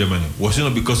developed in Germany. Was it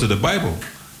not because of the Bible?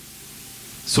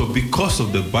 So because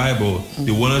of the Bible,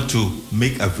 they wanted to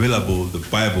make available the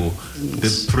Bible. The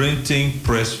printing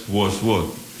press was what?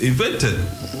 Invented.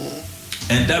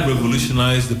 And that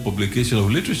revolutionized the publication of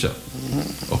literature.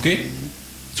 Okay?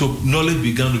 So knowledge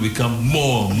began to become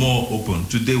more and more open.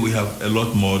 Today we have a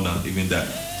lot more than even that.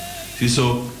 See,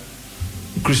 so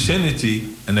Christianity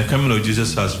and the coming of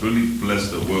Jesus has really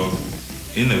blessed the world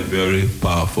in a very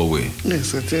powerful way.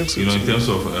 Yes, I think so. You know, in terms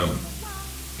of,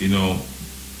 you know,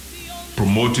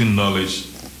 promoting knowledge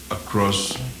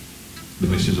across the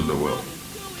nations of the world.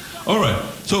 All right.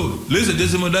 So, ladies and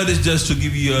gentlemen, that is just to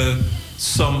give you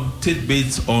some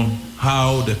tidbits on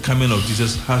how the coming of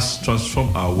Jesus has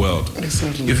transformed our world.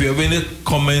 Exactly. If you have any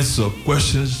comments or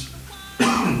questions,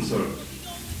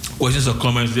 questions or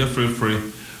comments, they're free.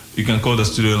 You can call the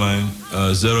studio line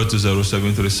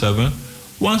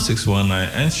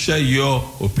 020-737-1619 and share your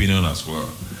opinion as well.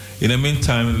 In the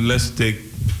meantime, let's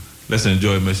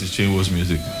enjoy Mercy Chinwo's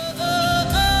music.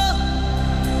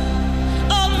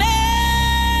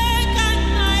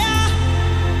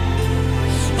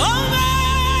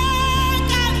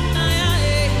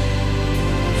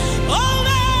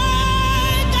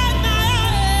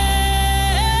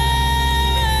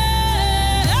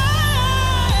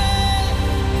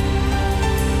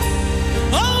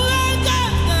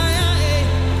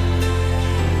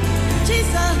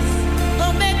 Jesus,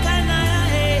 oh, make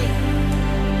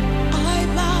I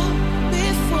bow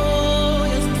before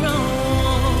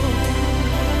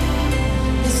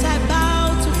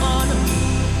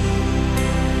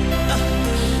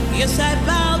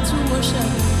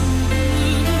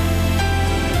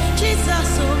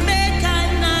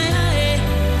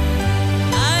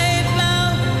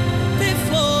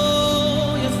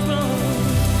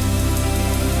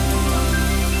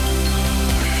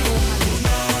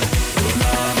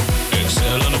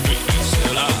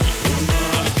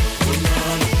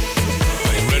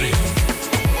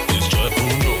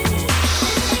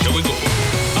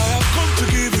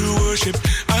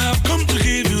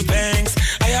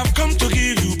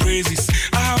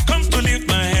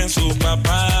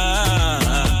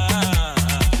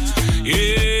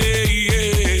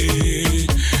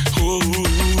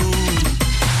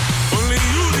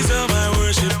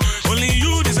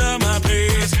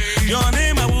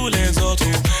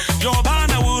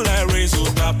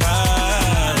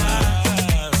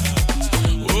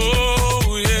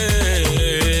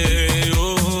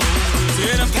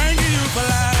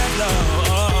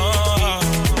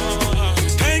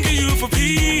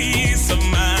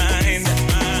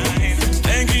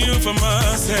for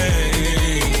mercies.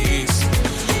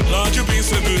 Lord, you've been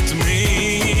so good to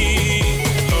me.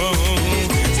 Oh,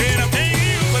 said I'm thanking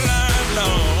you for life,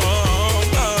 Lord.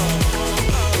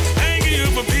 Thank you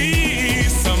for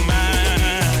peace of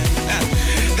mind.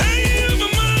 Thank you for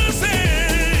mercy.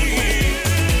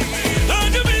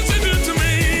 Lord, you've been so good to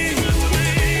me.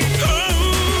 Oh,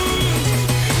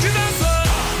 Jesus,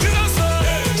 Jesus,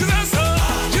 Jesus,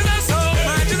 Jesus,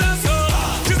 my Jesus,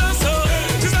 Jesus,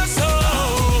 Jesus,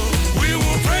 we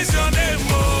will praise your name,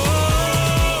 oh,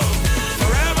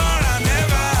 forever and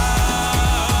ever.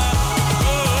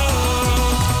 Oh,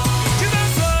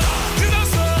 Jesus,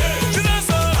 Jesus,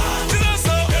 Jesus, Jesus,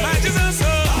 my Jesus,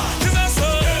 Jesus,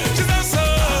 Jesus,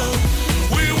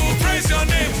 we will praise your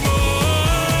name, oh,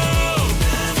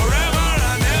 forever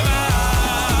and ever.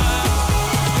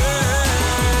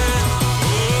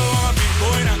 Oh, I'm a big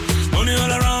boy now. Money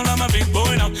all around, I'm a big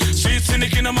boy now. Streets in the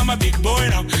kingdom, I'm a big boy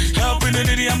now. Helping the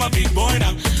needy, I'm a big boy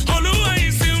now. All the way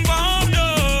is involved,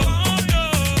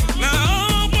 though.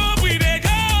 Now, what we they go?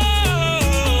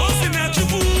 Oh, sing that you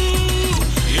boo.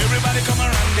 Everybody come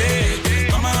around,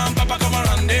 eh? Mama and Papa come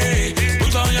around, eh?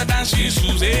 Put on your dancing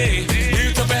shoes, eh?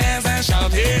 Lift up your hands and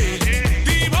shout, eh?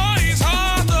 The boy is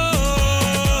hot,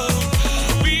 though.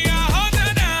 We are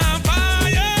hotter than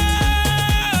fire.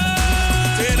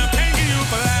 Said I'm thanking you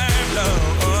for life,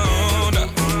 Lord.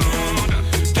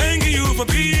 Thanking you for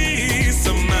peace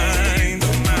of mind.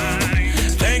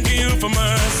 Thanking you for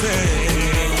mercy.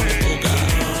 Oh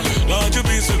God, Lord, you've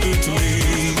been so good to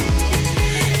me.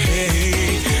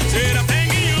 Hey, said I'm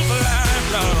thanking you for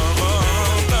life, Lord.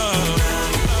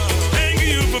 Thanking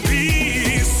you for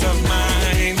peace of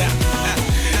mind.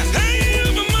 Thank you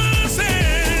for mercy.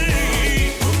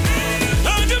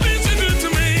 Lord, you've been so good to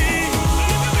me.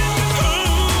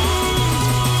 Oh,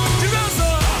 Jesus,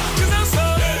 Jesus,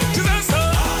 Jesus,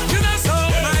 Jesus,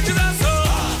 my Jesus,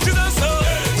 Jesus,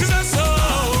 Jesus,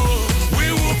 we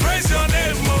will praise your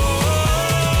name, oh,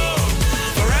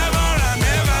 forever and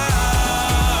ever.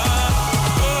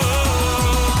 Oh,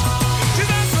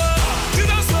 Jesus,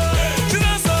 Jesus, Jesus,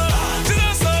 Jesus,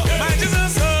 my Jesus,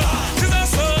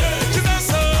 Jesus,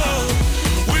 Jesus,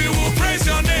 we will praise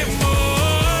your name, oh,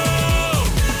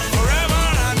 forever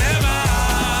and ever.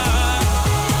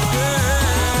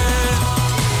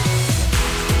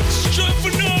 Strip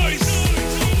for noise.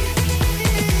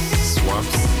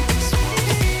 Swaps.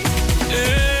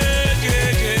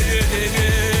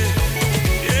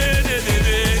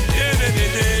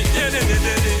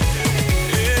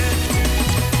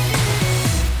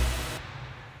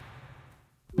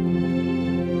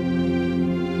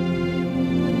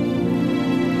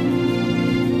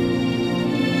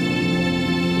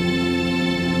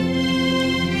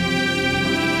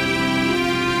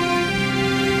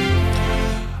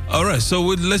 All right, so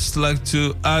we'd let's like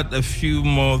to add a few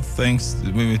more things,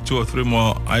 maybe 2 or 3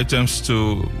 more items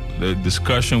to the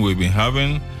discussion we've been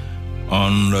having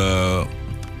on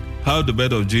how the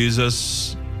birth of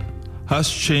Jesus has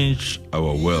changed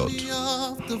our world.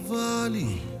 Of the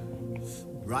valley,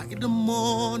 bright the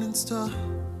morning star.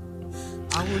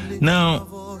 I will lift Now, my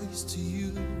voice to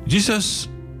you. Jesus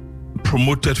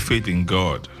promoted faith in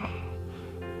God.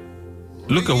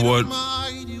 Look at what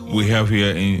we have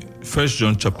here in 1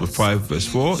 John chapter 5, verse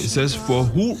 4. It says, for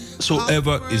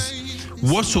whatsoever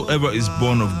is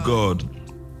born of God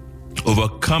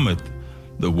overcometh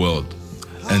the world.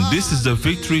 And this is the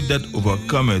victory that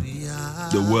overcometh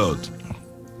the world,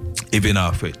 even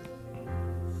our faith.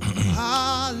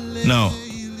 Now,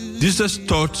 Jesus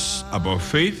taught about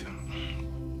faith,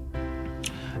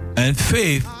 and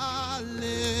faith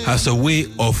has a way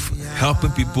of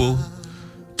helping people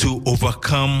to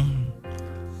overcome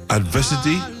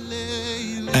adversity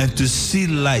and to see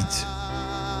light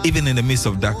even in the midst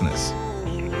of darkness.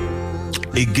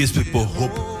 It gives people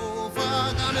hope.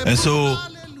 And so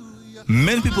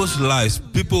many people's lives,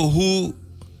 people who,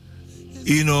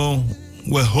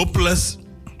 were hopeless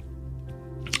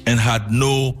and had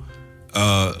no,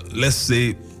 let's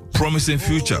say, promising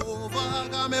future,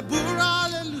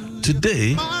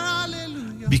 today,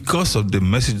 because of the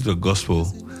message of the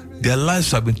gospel, their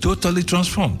lives have been totally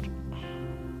transformed.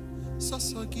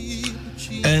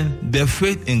 And their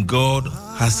faith in God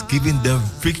has given them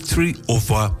victory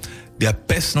over their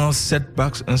personal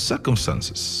setbacks and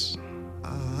circumstances.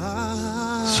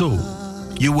 So,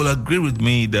 you will agree with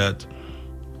me that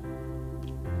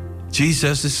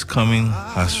Jesus' coming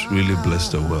has really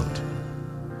blessed the world.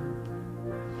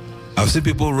 I've seen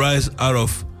people rise out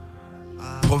of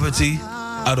poverty,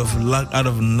 out of lack, out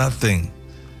of nothing,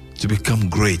 to become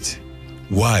great.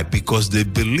 Why? Because they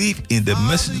believe in the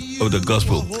message of the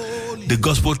gospel. the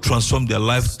gospel transformed their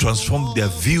life, transformed their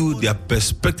view, their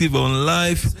perspective on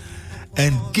life,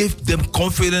 and gave them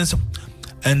confidence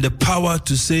and the power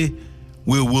to say,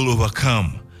 we will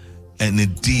overcome. And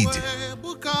indeed,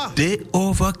 they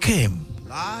overcame.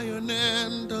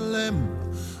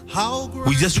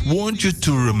 We just want you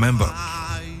to remember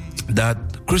that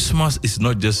Christmas is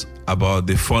not just about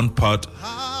the fun part,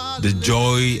 the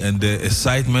joy and the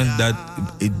excitement that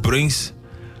it brings,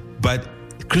 but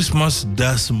Christmas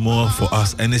does more for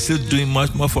us, and it's still doing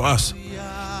much more for us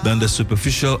than the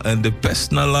superficial and the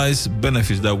personalized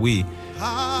benefits that we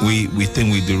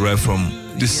think we derive from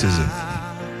this season.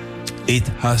 It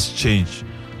has changed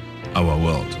our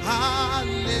world.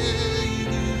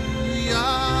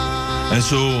 And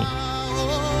so,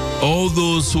 all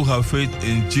those who have faith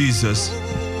in Jesus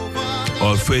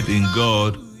or faith in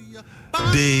God,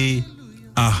 they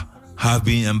have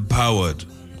been empowered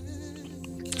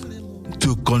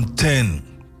to contend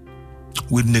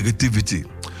with negativity,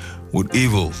 with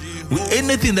evil, with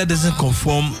anything that doesn't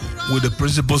conform with the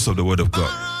principles of the Word of God.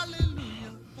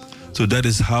 So that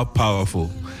is how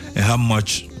powerful and how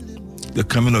much the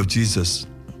coming of Jesus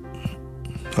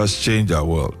has changed our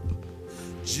world.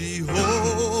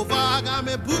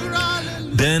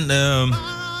 Then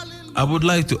I would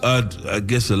like to add, I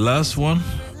guess, the last one.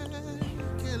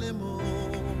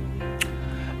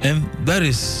 And that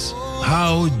is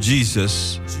how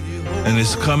Jesus and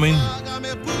his coming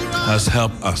has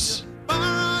helped us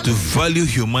to value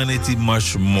humanity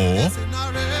much more,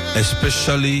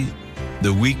 especially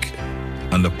the weak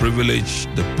and the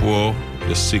privileged, the poor,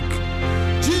 the sick,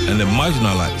 and the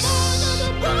marginalized.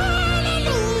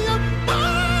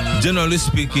 Generally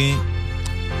speaking,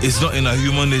 it's not in our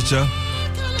human nature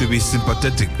to be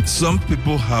sympathetic. Some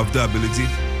people have the ability,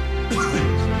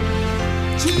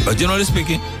 but generally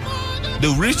speaking,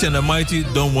 the rich and the mighty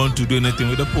don't want to do anything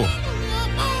with the poor.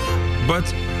 But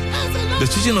the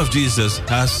teaching of Jesus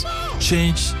has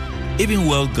changed even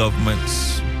world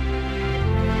governments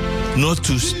not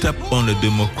to step on the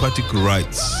democratic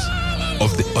rights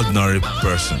of the ordinary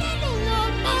person.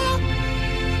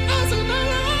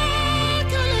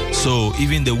 So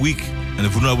even the weak and the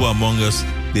vulnerable among us,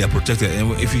 they are protected.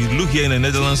 And if you look here in the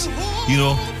Netherlands, you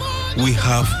know, we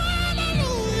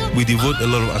devote a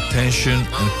lot of attention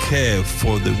and care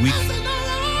for the weak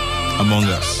among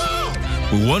us.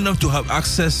 We want them to have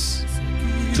access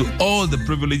to all the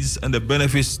privileges and the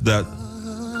benefits that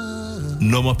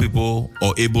normal people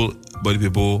or able-bodied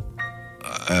people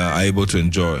are able to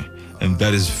enjoy. And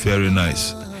that is very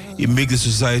nice. It makes the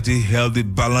society healthy,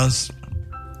 balanced,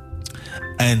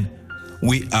 and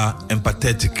we are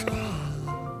empathetic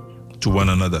to one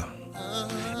another.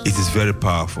 It is very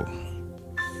powerful.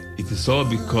 It is all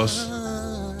because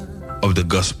of the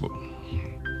gospel.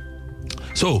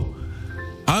 So,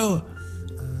 I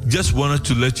just wanted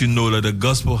to let you know that the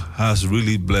gospel has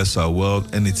really blessed our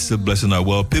world, and it's still blessing our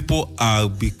world. People are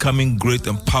becoming great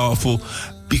and powerful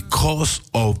because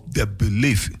of their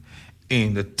belief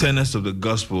in the tenets of the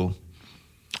gospel,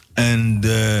 and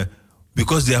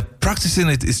because they are practicing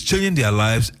it, it's changing their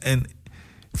lives, and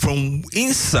from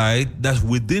inside, that's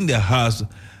within their hearts,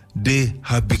 they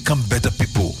have become better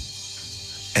people.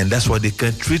 And that's why they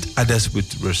can treat others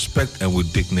with respect and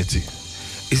with dignity.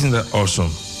 Isn't that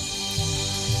awesome?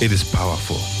 It is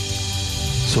powerful.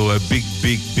 So a big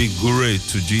hooray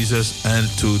to Jesus and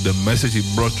to the message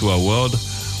he brought to our world,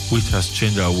 which has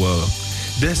changed our world.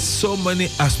 There's so many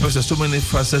aspects, there's so many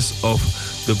facets of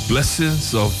the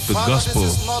blessings of the gospel.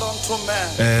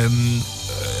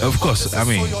 Of course, I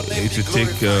mean, if you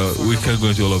take, we can't go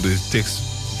into all of this. It takes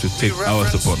to take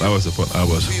hours upon hours.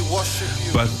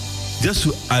 But just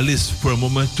to at least for a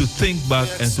moment to think back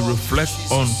and to reflect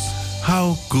on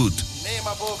how good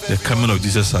the coming of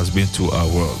Jesus has been to our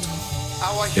world.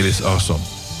 It is awesome.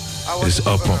 It is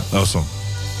awesome.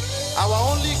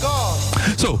 Our only God.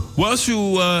 So, whilst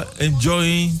you are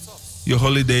enjoying your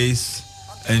holidays,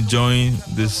 enjoying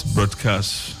this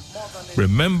broadcast,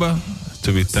 remember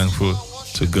to be thankful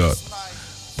to God.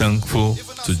 Thankful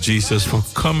to Jesus for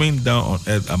coming down on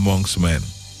earth amongst men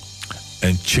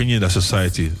and changing the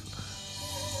society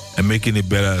and making it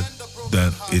better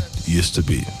than it used to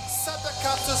be. Set the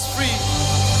captives free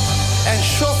and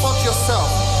show forth yourself.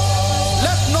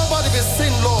 Let nobody be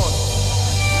seen, Lord.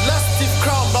 Let Steve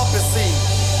Crown not be seen,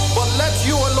 but let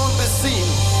you alone be seen,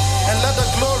 and let the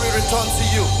glory return to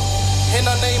you. In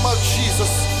the name of Jesus,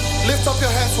 lift up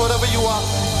your hands wherever you are.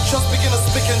 Just begin to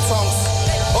speak in tongues.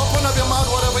 Open up your mouth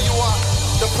wherever you are.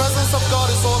 The presence of God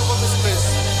is all over this place.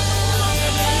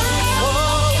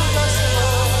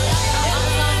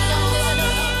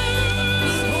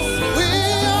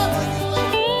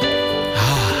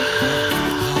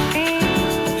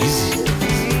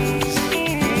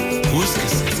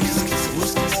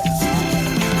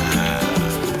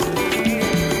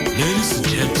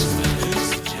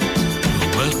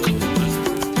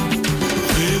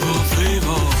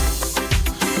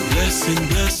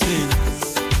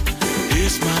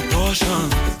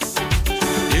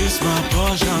 my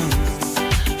portion.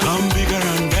 Come bigger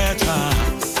and better,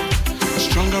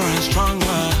 stronger and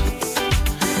stronger.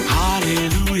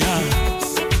 Hallelujah,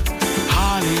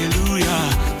 hallelujah.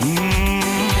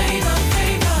 Favor,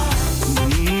 favor.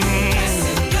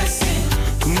 Blessing, blessing.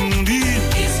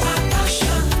 It's my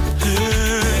portion.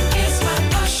 It's my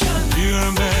portion. Bigger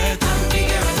and better. I'm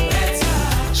bigger and better.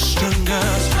 Stronger.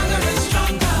 Stronger and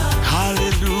stronger.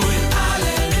 Hallelujah.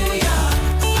 Hallelujah.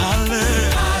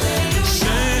 Hallelujah.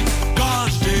 Say,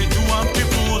 God's day to one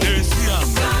people, they see him.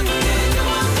 God day to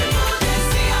one people, they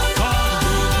see him. God's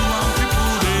day to one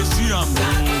people, they see him.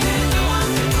 God day to one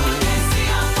people, they see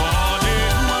him. God day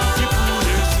to one people, they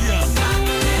see him.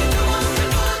 God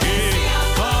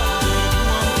day to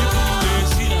one people, they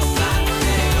see him. God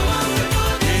day to one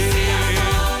people, they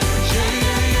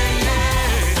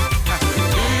see him.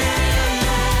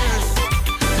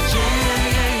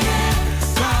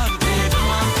 God day to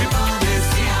one people, they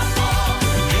see him.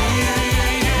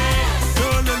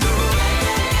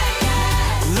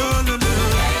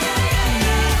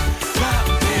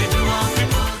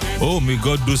 Oh, may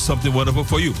God do something wonderful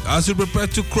for you as you prepare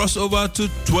to cross over to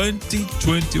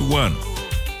 2021.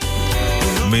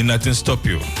 May nothing stop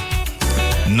you.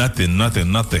 Nothing. Let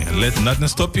nothing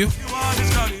stop you.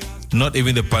 Not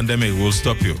even the pandemic will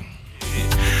stop you.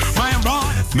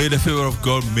 May the favor of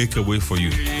God make a way for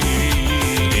you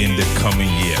in the coming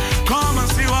year. Come and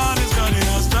see what this God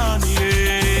has done,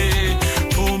 yeah.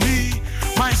 For me,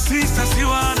 my sister, see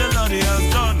what the Lord has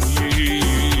done, yeah.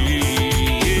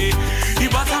 He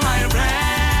butter my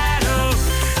bread, oh,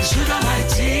 sugar my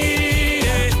tea,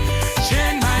 yeah.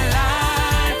 Change my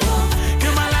life, oh,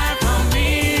 give my life for me,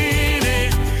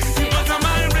 yeah. He butter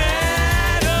my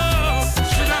bread, oh,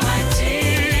 sugar my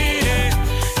tea, yeah.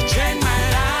 Change my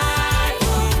life,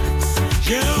 oh,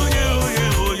 yeah.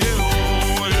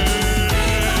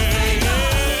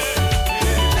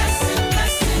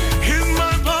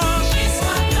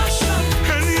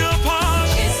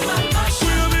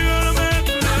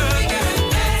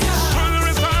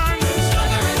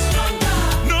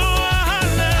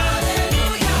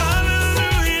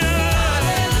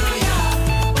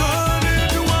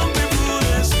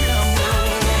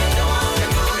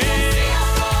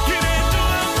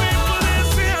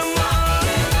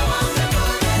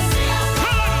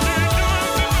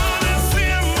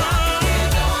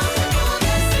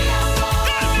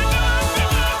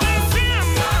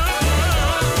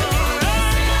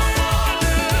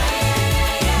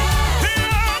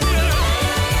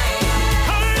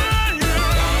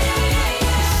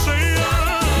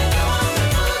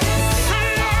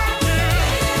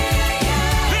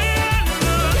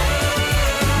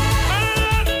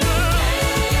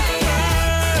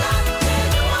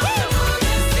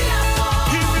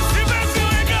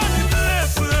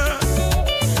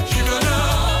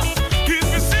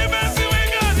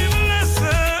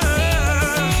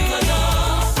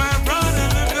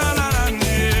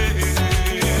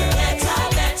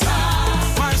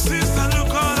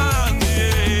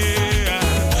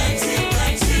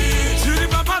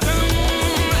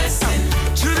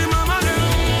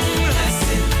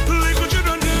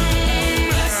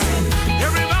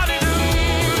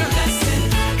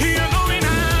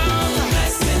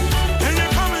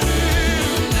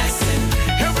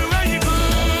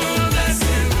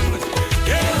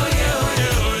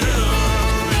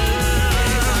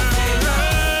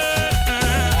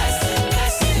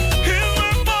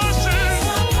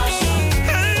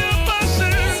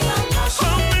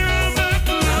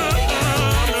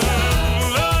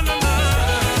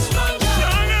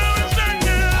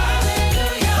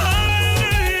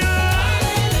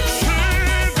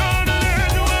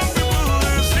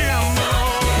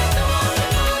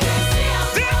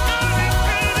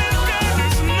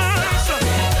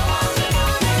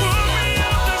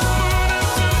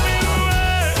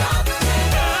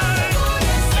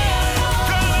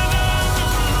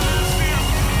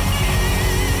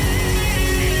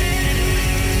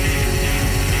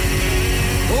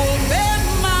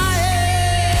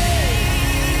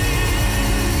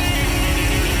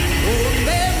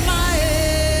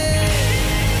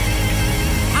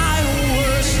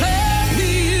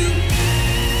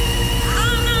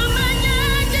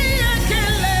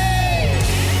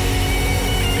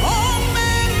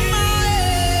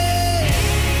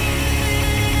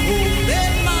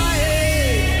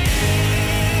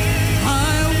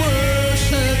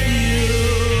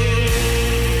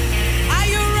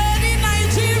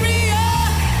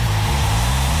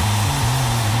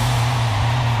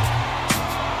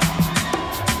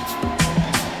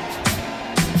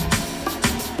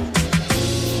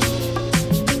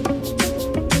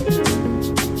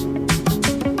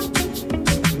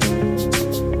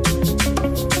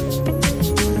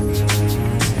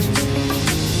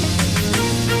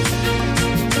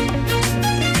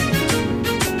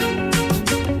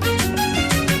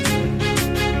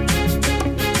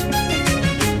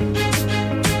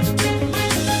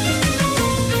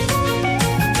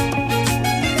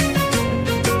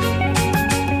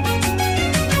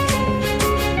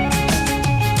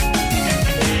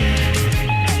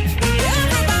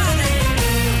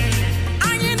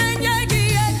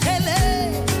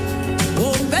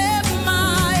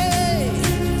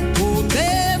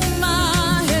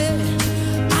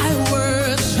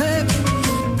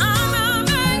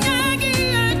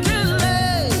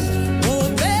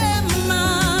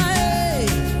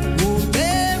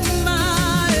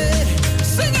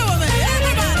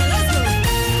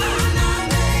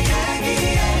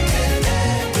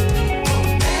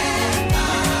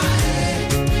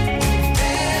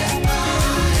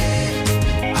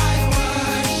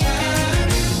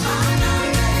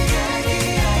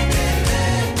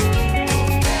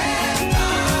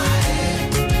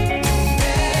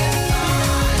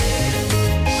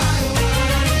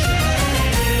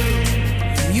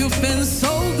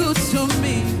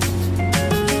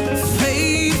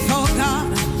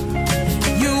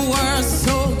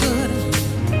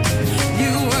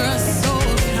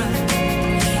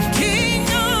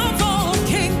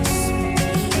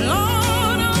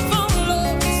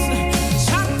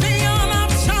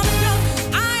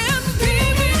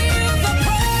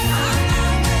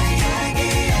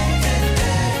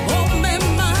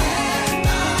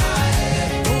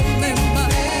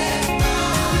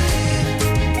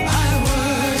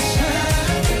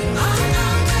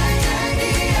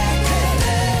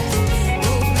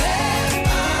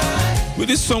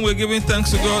 this song, we're giving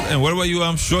thanks to God, and wherever you are,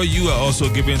 I'm sure you are also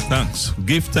giving thanks.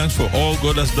 Give thanks for all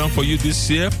God has done for you this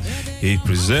year. He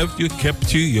preserved you,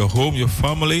 kept you, your home, your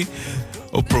family,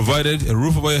 or provided a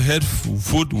roof over your head,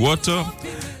 food, water,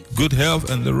 good health,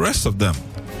 and the rest of them.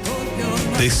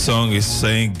 This song is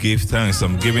saying, give thanks.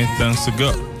 I'm giving thanks to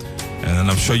God.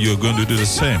 And I'm sure you're going to do the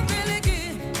same.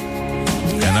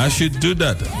 And as you do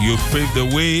that, you pave the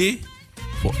way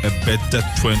for a better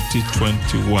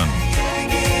 2021.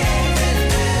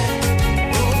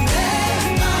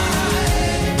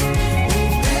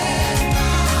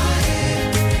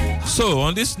 So,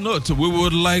 on this note, we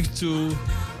would like to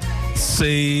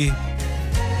say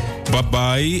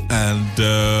bye-bye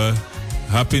and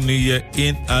Happy New Year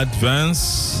in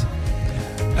advance.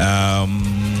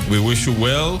 We wish you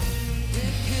well.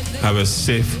 Have a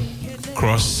safe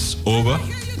crossover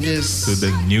to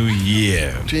the new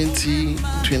year.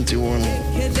 2021.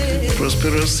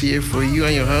 Prosperous year for you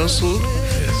and your household.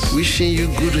 Yes. Wishing you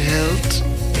good health.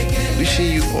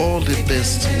 Wishing you all the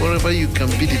best. Wherever you can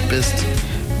be the best,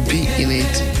 be in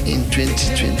it in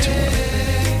 2021.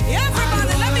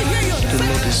 The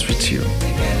Lord is with you.